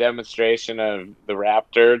the demonstration of the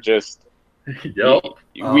Raptor. Just up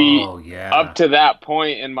to that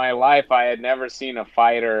point in my life, I had never seen a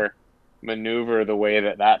fighter maneuver the way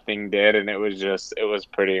that thing did, and it was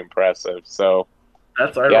pretty impressive. So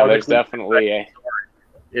that's ironic. Yeah, there's definitely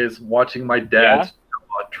is watching my dad's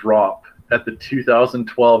jaw drop at the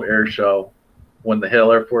 2012 air show when the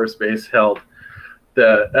Hill Air Force Base held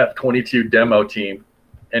the F-22 demo team,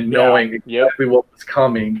 and knowing exactly what was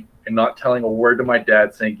coming and not telling a word to my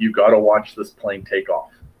dad, saying, "You got to watch this plane take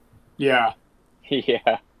off." Yeah. Yeah.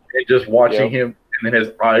 And just watching him, and then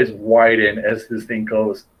his eyes widen as this thing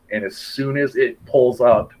goes. And as soon as it pulls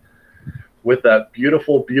up with that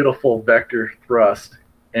beautiful, beautiful vector thrust,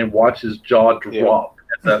 and watch his jaw drop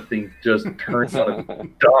as that thing just turns on a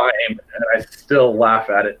dime, and I still laugh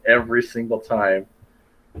at it every single time.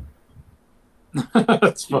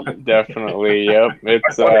 That's fun. Definitely, yep.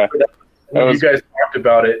 It's you guys talked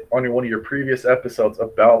about it on one of your previous episodes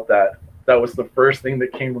about that. That was the first thing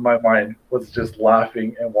that came to my mind, was just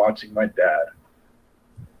laughing and watching my dad.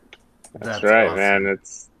 That's right, awesome. Man.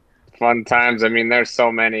 It's fun times. I mean, there's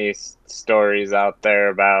so many stories out there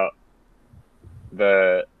about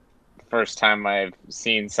the first time I've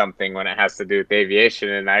seen something when it has to do with aviation,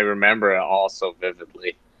 and I remember it all so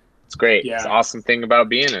vividly. It's great. Yeah. It's an awesome thing about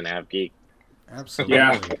being an av geek. Absolutely.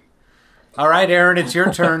 Yeah. All right, Aaron, it's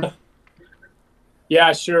your turn.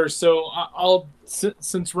 Yeah, sure. So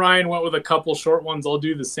since Ryan went with a couple short ones, I'll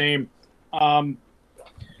do the same.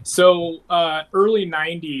 So early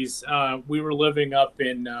 90s, we were living up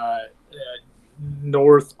in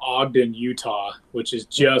North Ogden, Utah, which is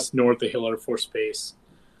just north of Hill Air Force Base.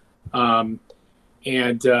 And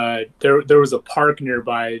there was a park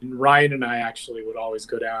nearby. And Ryan and I actually would always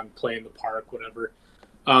go down and play in the park, whatever.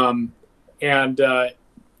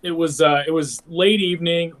 It was late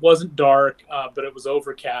evening, wasn't dark, but it was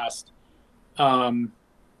overcast. I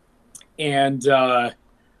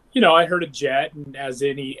heard a jet, and as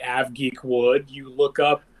any av geek would, you look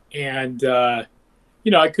up and, I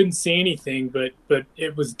couldn't see anything, but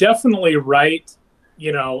it was definitely right,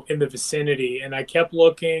 in the vicinity. And I kept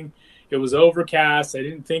looking. It was overcast. I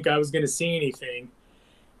didn't think I was going to see anything.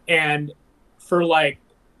 And for like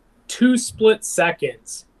 2 split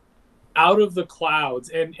seconds, out of the clouds,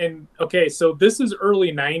 and okay, so this is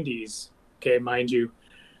early 90s, okay, mind you.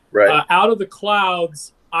 Right. Out of the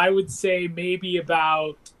clouds, I would say maybe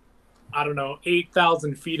about,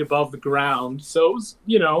 8,000 feet above the ground. So it was,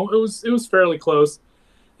 it was fairly close.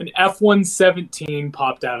 An F-117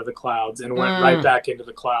 popped out of the clouds and went right back into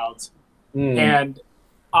the clouds. And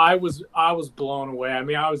I was blown away. I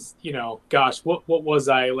mean, I was, gosh, what was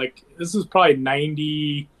I like? This was probably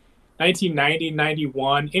 1990,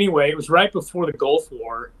 91. Anyway, it was right before the Gulf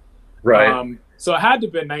War. Right. So it had to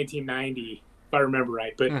have been 1990 if I remember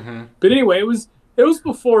right. But Mm-hmm. but anyway, it was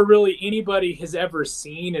before really anybody has ever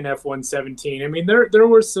seen an F-117. I mean, there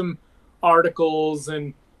were some articles,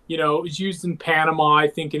 and you know, it was used in Panama, I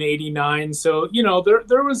think, in '89. So you know,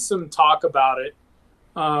 there was some talk about it,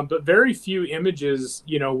 but very few images,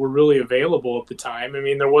 you know, were really available at the time. I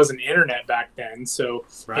mean, there wasn't internet back then, so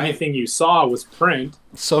anything you saw was print.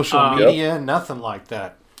 Social media, nothing like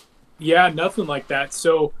that. Yeah, nothing like that.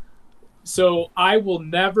 So I will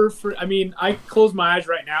never. I mean, I close my eyes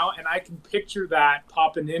right now, and I can picture that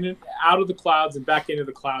popping in and out of the clouds and back into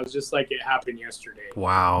the clouds, just like it happened yesterday.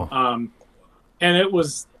 Wow. And it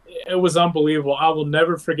was unbelievable. I will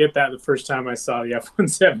never forget that the first time I saw the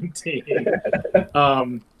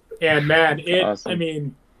F-117. And man, Awesome. I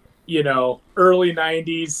mean, you know, early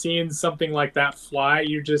 '90s, seeing something like that fly,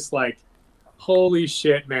 you're just like, holy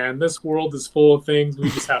shit, man! This world is full of things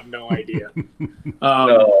we just have no idea.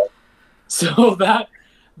 No. So that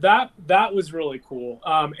was really cool.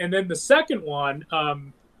 And then the second one,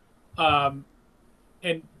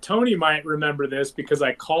 and Tony might remember this because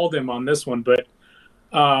I called him on this one, but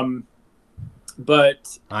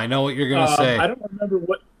I know what you're going to say. I don't remember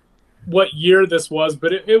what year this was,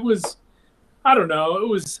 but it was, I don't know, it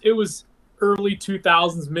was early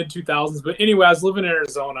 2000s, mid 2000s. But anyway, I was living in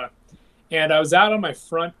Arizona, and I was out on my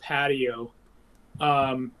front patio.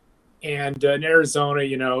 And in Arizona,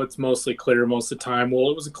 you know, it's mostly clear most of the time. Well,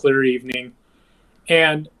 it was a clear evening.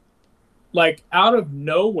 And like out of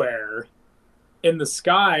nowhere in the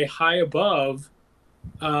sky high above,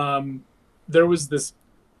 there was this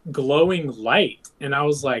glowing light. And I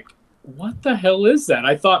was like, what the hell is that?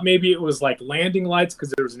 I thought maybe it was like landing lights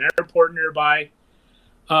because there was an airport nearby.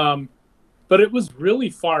 But it was really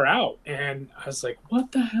far out. And I was like,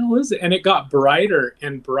 what the hell is it? And it got brighter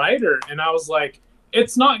and brighter. And I was like,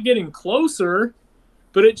 it's not getting closer,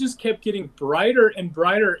 but it just kept getting brighter and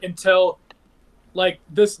brighter until like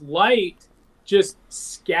this light just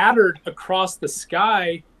scattered across the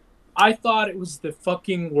sky. I thought it was the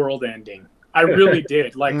fucking world ending. I really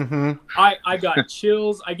did. Like I got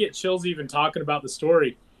chills. I get chills even talking about the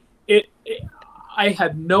story. I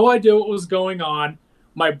had no idea what was going on.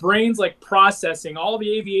 My brain's like processing all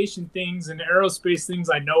the aviation things and aerospace things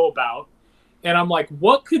I know about. And I'm like,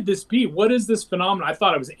 what could this be? What is this phenomenon? I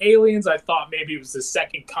thought it was aliens. I thought maybe it was the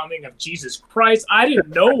second coming of Jesus Christ. I didn't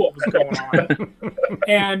know what was going on.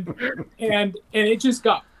 and it just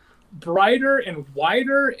got brighter and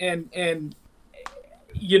wider and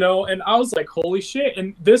you know, and I was like, holy shit.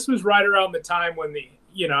 And this was right around the time when the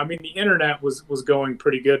internet was going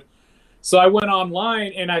pretty good. So I went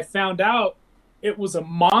online and I found out it was a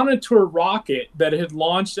Monitor rocket that had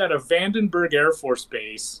launched out of Vandenberg Air Force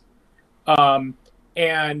Base. And,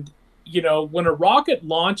 you know, when a rocket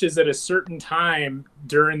launches at a certain time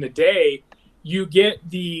during the day, you get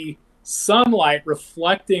the sunlight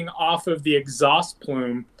reflecting off of the exhaust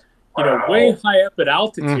plume, you know, way high up at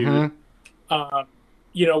altitude,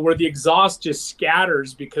 you know, where the exhaust just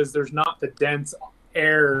scatters because there's not the dense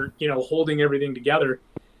air, you know, holding everything together.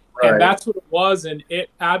 Right. And that's what it was. And it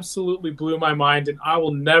absolutely blew my mind. And I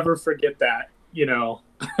will never forget that, you know.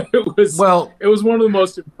 It was one of the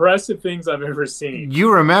most impressive things I've ever seen.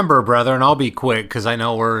 You remember, brother, and I'll be quick because I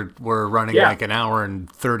know we're running like an hour and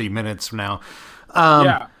 30 minutes now.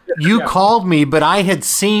 You called me, but I had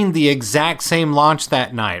seen the exact same launch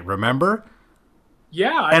that night. Remember?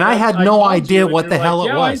 Yeah, and I had no idea what the hell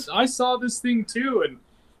it was. I saw this thing too,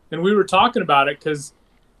 and we were talking about it because,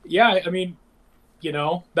 I mean, you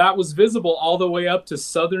know, that was visible all the way up to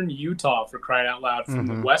southern Utah, for crying out loud, from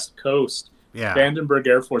the West Coast. Yeah, Vandenberg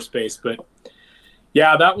Air Force Base, but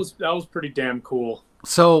that was pretty damn cool.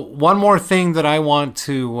 So one more thing that I want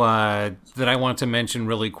to mention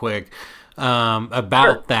really quick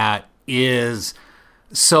about that is,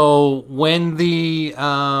 so when the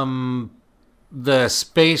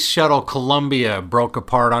Space Shuttle Columbia broke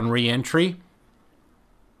apart on re-entry,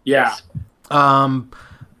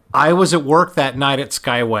 I was at work that night at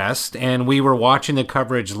SkyWest, and we were watching the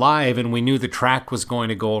coverage live, and we knew the track was going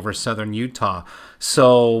to go over southern Utah.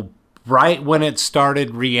 So right when it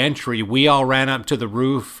started re-entry, we all ran up to the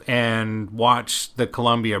roof and watched the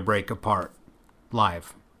Columbia break apart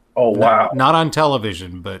live. Oh, wow. Not on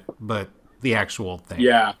television, but the actual thing.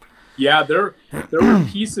 Yeah, there were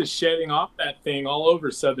pieces shedding off that thing all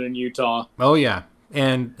over southern Utah. Oh, yeah.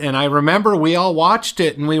 And I remember we all watched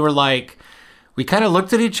it, and we were like, we kind of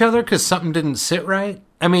looked at each other because something didn't sit right.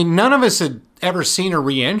 I mean, none of us had ever seen a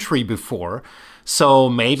re-entry before, so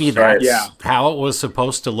maybe that's how it was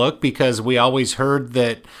supposed to look, because we always heard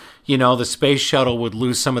that, you know, the space shuttle would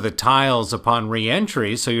lose some of the tiles upon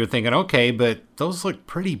re-entry, so you're thinking, okay, but those look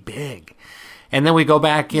pretty big. And then we go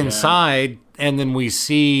back inside, and then we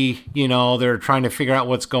see, they're trying to figure out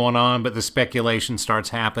what's going on, but the speculation starts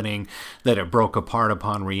happening that it broke apart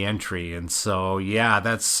upon reentry. And so,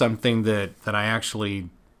 that's something that I actually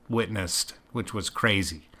witnessed, which was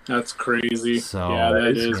crazy. That's crazy. So, yeah,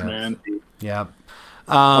 that is, man. Yeah.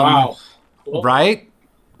 Wow. Right?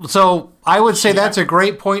 So I would say that's a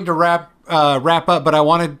great point to wrap up, but I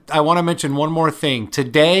want to mention one more thing.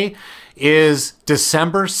 Today is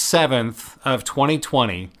December 7th of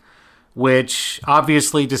 2020, which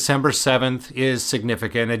obviously December 7th is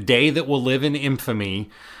significant, a day that will live in infamy.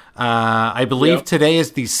 I believe today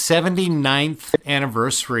is the 79th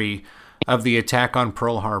anniversary of the attack on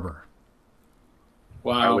Pearl Harbor.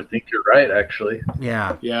 Wow. I would think you're right, actually.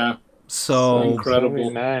 Yeah. Yeah. So incredible.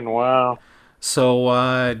 79, wow.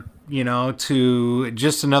 So, to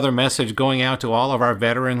just another message going out to all of our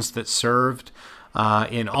veterans that served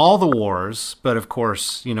in all the wars, but of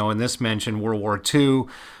course, in this mention, World War II,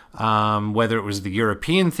 whether it was the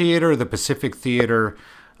European theater, the Pacific theater.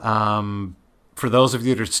 For those of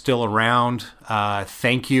you that are still around,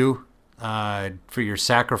 thank you for your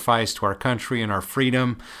sacrifice to our country and our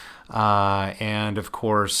freedom. And of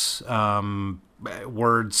course,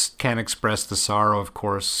 words can't express the sorrow, of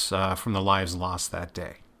course, from the lives lost that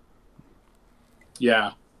day.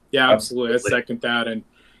 Yeah, absolutely. I second that.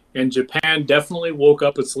 And Japan definitely woke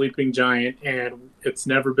up a sleeping giant, and it's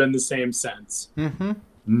never been the same since. Mm-hmm.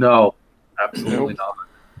 No, absolutely not.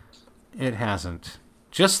 It hasn't.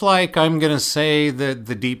 Just like I'm going to say that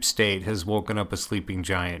the deep state has woken up a sleeping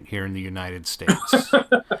giant here in the United States.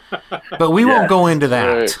 But we won't go into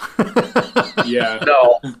that. Right. Yeah.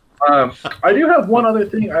 No. I do have one other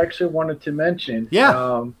thing I actually wanted to mention.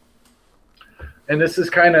 Yeah. And this is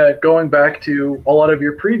kind of going back to a lot of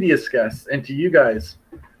your previous guests and to you guys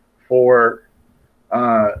for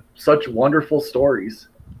such wonderful stories.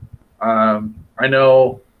 I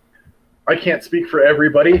know I can't speak for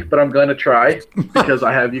everybody, but I'm going to try because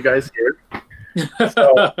I have you guys here.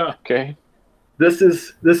 So, okay. This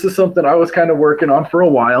is something I was kind of working on for a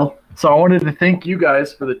while. So I wanted to thank you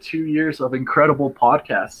guys for the 2 years of incredible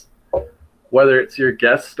podcasts, whether it's your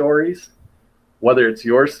guest stories, whether it's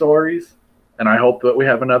your stories, and I hope that we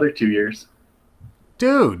have another 2 years.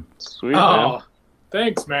 Dude. Sweet, man.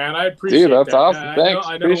 Thanks, man. I appreciate that. Dude, that's awesome. I Thanks.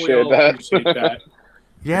 know we all appreciate that.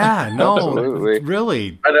 Yeah, no, Absolutely.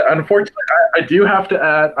 really. Unfortunately, I do have to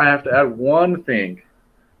add. I have to add one thing,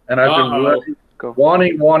 and I've been really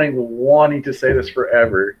wanting to say this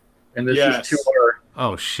forever. And this is to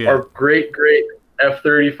our great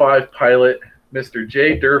F-35 pilot, Mr.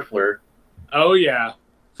 Jay Derfler. Oh yeah,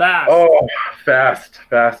 fast. Oh, fast.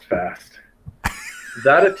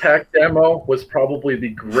 That attack demo was probably the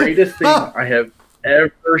greatest thing I have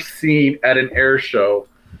ever seen at an air show.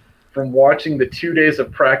 From watching the 2 days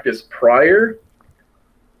of practice prior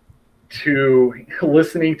to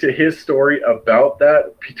listening to his story about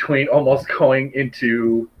that, between almost going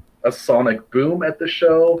into a sonic boom at the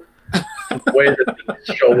show, to the way that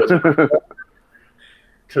the show was performed,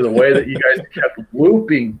 to the way that you guys kept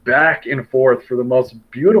looping back and forth for the most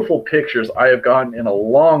beautiful pictures I have gotten in a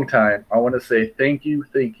long time. I want to say thank you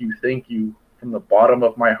from the bottom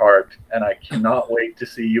of my heart, and I cannot wait to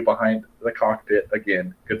see you behind the cockpit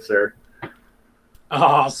again, good sir.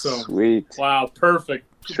 Awesome. Sweet. Wow, perfect.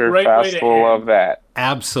 Sure, Great Fast will love that.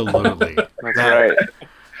 Absolutely. That's right.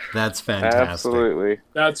 That's fantastic. Absolutely.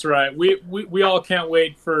 That's right. We all can't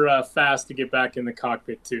wait for Fast to get back in the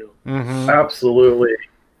cockpit too. Mm-hmm. Absolutely.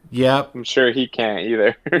 Yep. I'm sure he can't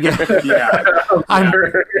either. Yeah.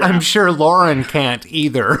 I'm sure Lauren can't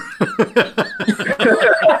either.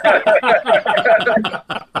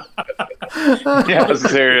 Yeah,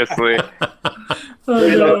 seriously.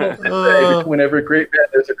 Whenever a great man,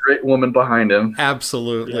 there's a great woman behind him.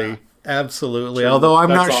 Absolutely. Yeah. Absolutely. True. Although I'm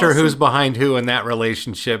That's not sure awesome. who's behind who in that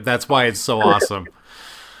relationship. That's why it's so awesome.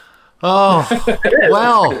 Oh,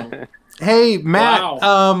 well. Hey, Matt,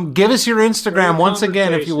 Wow. give us your Instagram Great once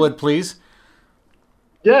again, if you conversation. would, please.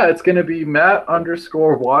 Yeah, it's going to be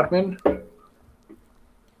Matt_Wadman.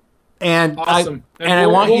 And Awesome. I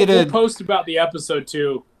want you to we'll post about the episode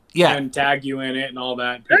too. Yeah. And tag you in it and all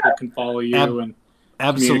that. People can follow you and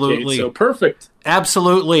absolutely. communicate. So perfect.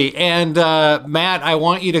 Absolutely. And Matt, I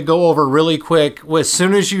want you to go over really quick. As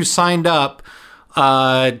soon as you signed up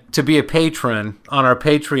to be a patron on our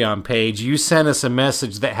Patreon page, you sent us a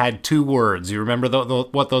message that had 2 words. You remember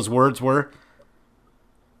what those words were?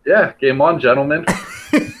 Yeah, game on, gentlemen.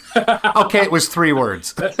 Okay, it was 3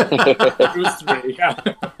 words. It was 3. Yeah.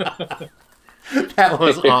 That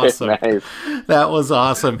was awesome. Nice. That was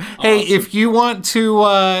awesome. Hey, if you want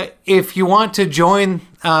to join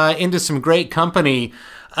into some great company,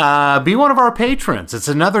 be one of our patrons. It's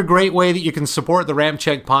another great way that you can support the Ramp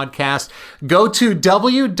Check podcast. Go to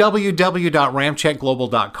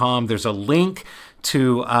www.ramcheckglobal.com. There's a link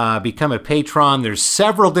to become a patron. There's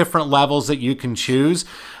several different levels that you can choose.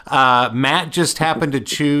 Matt just happened to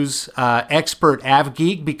choose Expert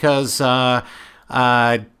AvGeek because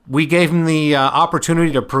we gave him the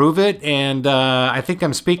opportunity to prove it, and I think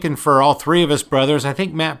I'm speaking for all three of us brothers. I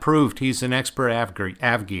think Matt proved he's an expert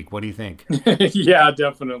AvGeek. What do you think? Yeah,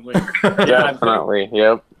 definitely. Definitely.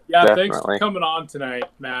 Yep. Yeah, Definitely. thanks for coming on tonight,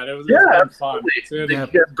 Matt. It was fun. absolutely. It's been Thank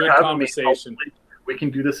a you for good having me. conversation. Hopefully we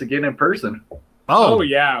can do this again in person. Oh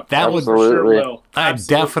yeah, that would for sure Absolutely. will.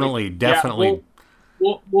 Absolutely. definitely.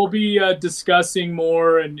 Yeah, we'll be discussing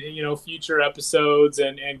more and future episodes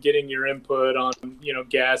and getting your input on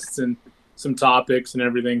guests and some topics and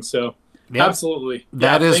everything. So Yep. absolutely,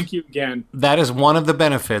 thank you again. That is one of the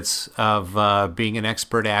benefits of being an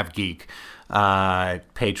Expert AvGeek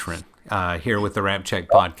patron here with the Ramp Check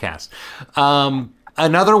podcast.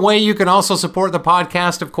 Another way you can also support the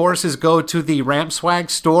podcast, of course, is go to the Ramp Swag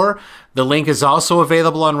store. The link is also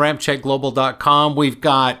available on rampcheckglobal.com. We've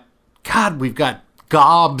got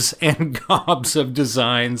gobs and gobs of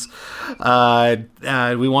designs. We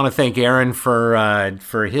want to thank Aaron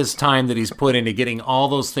for his time that he's put into getting all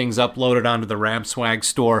those things uploaded onto the Ramp Swag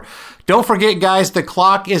store. Don't forget, guys, the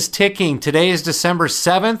clock is ticking. Today is December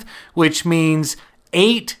 7th, which means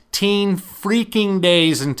 18 freaking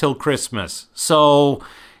days until Christmas. So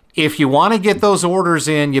if you want to get those orders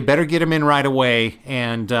in, you better get them in right away.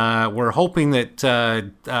 And we're hoping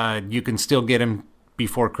that you can still get them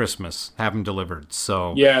before Christmas, have them delivered.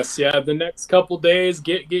 So Yes, the next couple days,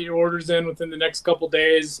 get your orders in within the next couple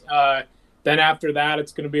days. Then after that,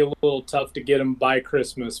 it's going to be a little tough to get them by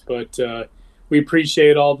Christmas, but we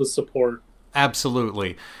appreciate all the support.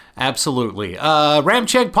 Absolutely. Ramp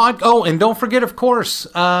Check pod. Oh, and don't forget, of course,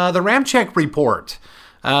 the Ramp Check report.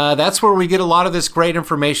 That's where we get a lot of this great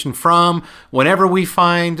information from. Whenever we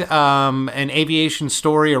find an aviation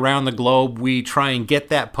story around the globe, we try and get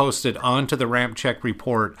that posted onto the Ramp Check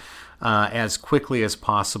report as quickly as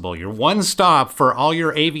possible. Your one stop for all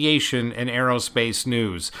your aviation and aerospace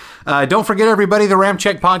news. Don't forget, everybody, the Ramp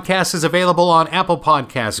Check podcast is available on Apple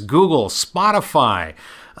Podcasts, Google, Spotify,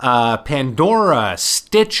 Pandora,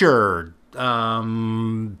 Stitcher,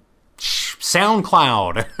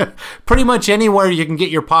 SoundCloud, pretty much anywhere you can get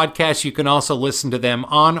your podcasts. You can also listen to them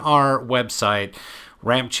on our website,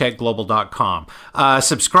 rampcheckglobal.com.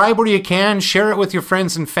 Subscribe where you can, share it with your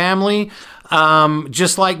friends and family.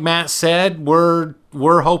 Just like Matt said, we're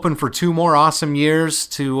hoping for 2 more awesome years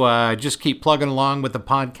to just keep plugging along with the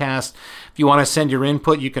podcast. If you want to send your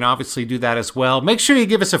input, you can obviously do that as well. Make sure you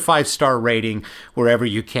give us a 5-star rating wherever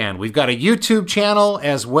you can. We've got a YouTube channel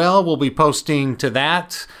as well. We'll be posting to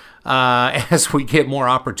that as we get more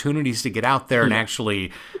opportunities to get out there and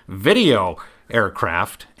actually video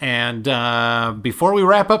aircraft. And before we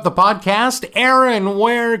wrap up the podcast, Aaron,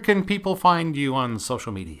 where can people find you on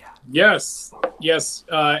social media? Yes,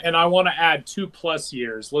 and I want to add 2+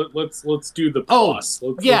 years. Let's do the plus.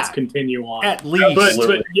 Let's continue on. At least,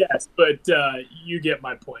 but you get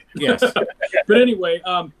my point. Yes. But anyway,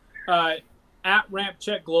 at Ramp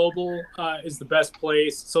Check Global is the best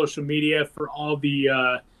place. Social media for all the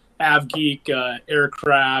AvGeek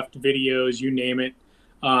aircraft videos, you name it.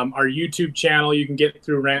 Our YouTube channel you can get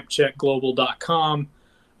through rampcheckglobal.com.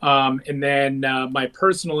 And then my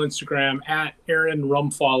personal Instagram at Aaron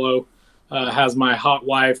Rumfollow has my hot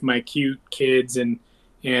wife, my cute kids, and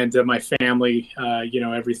my family.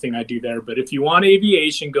 Everything I do there. But if you want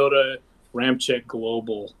aviation, go to Ramp Check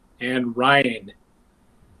Global. And Ryan.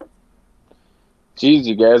 Geez,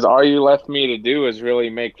 you guys, all you left me to do is really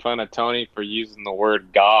make fun of Tony for using the word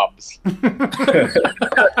gobs.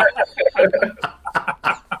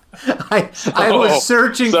 I was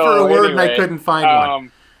searching for a word and I couldn't find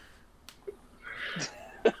one.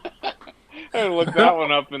 I looked that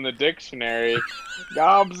one up in the dictionary.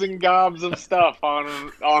 Gobs and gobs of stuff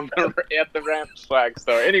at the Ramp Swag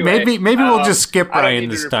store. Anyway, maybe we'll just skip Ryan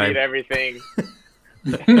this time. Everything.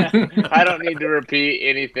 I don't need to repeat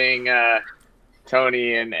anything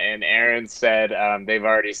Tony and Aaron said. They've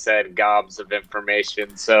already said gobs of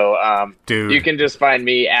information. So Dude. You can just find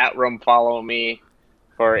me at Rumfollow Me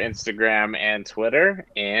for Instagram and Twitter,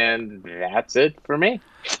 and that's it for me.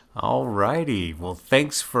 All righty. Well,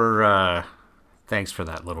 thanks for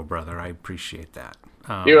that, little brother. I appreciate that.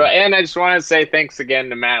 And I just want to say thanks again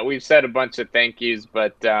to Matt. We've said a bunch of thank yous,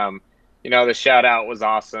 but the shout out was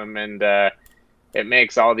awesome, and it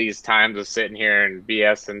makes all these times of sitting here and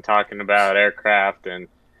BS and talking about aircraft and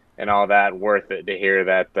all that worth it to hear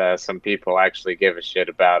that some people actually give a shit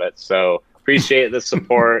about it. So appreciate the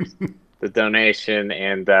support, the donation,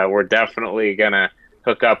 and we're definitely gonna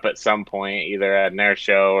hook up at some point, either at an air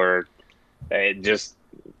show or just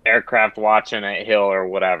aircraft watching at Hill or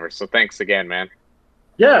whatever. So thanks again, man.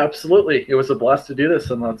 Yeah, absolutely. It was a blast to do this,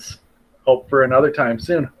 and let's hope for another time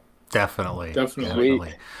soon. Definitely.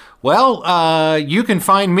 Definitely. Well, you can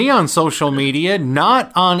find me on social media,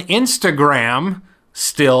 not on Instagram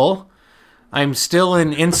still. I'm still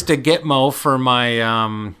in Insta-Gitmo for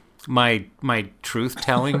my my truth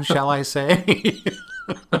telling, shall I say?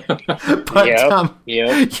 But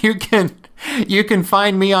you can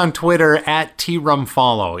find me on Twitter at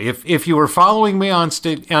trumfollow. If you were following me on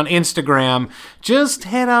Instagram, just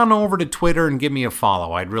head on over to Twitter and give me a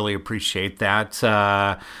follow. I'd really appreciate that.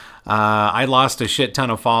 I lost a shit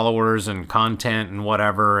ton of followers and content and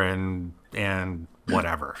whatever and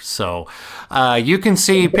whatever. So you can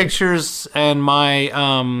see pictures and my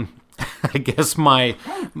I guess my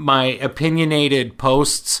opinionaed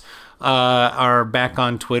posts are back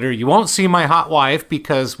on Twitter. You won't see my hot wife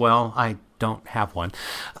because, well, I don't have one.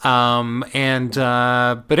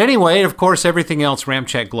 But anyway, of course, everything else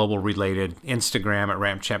Ramcheck Global related. Instagram at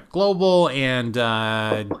Ramcheck Global and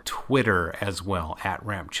Twitter as well at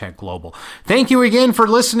Ramcheck Global. Thank you again for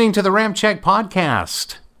listening to the Ramcheck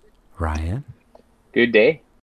podcast. Ryan? Good day.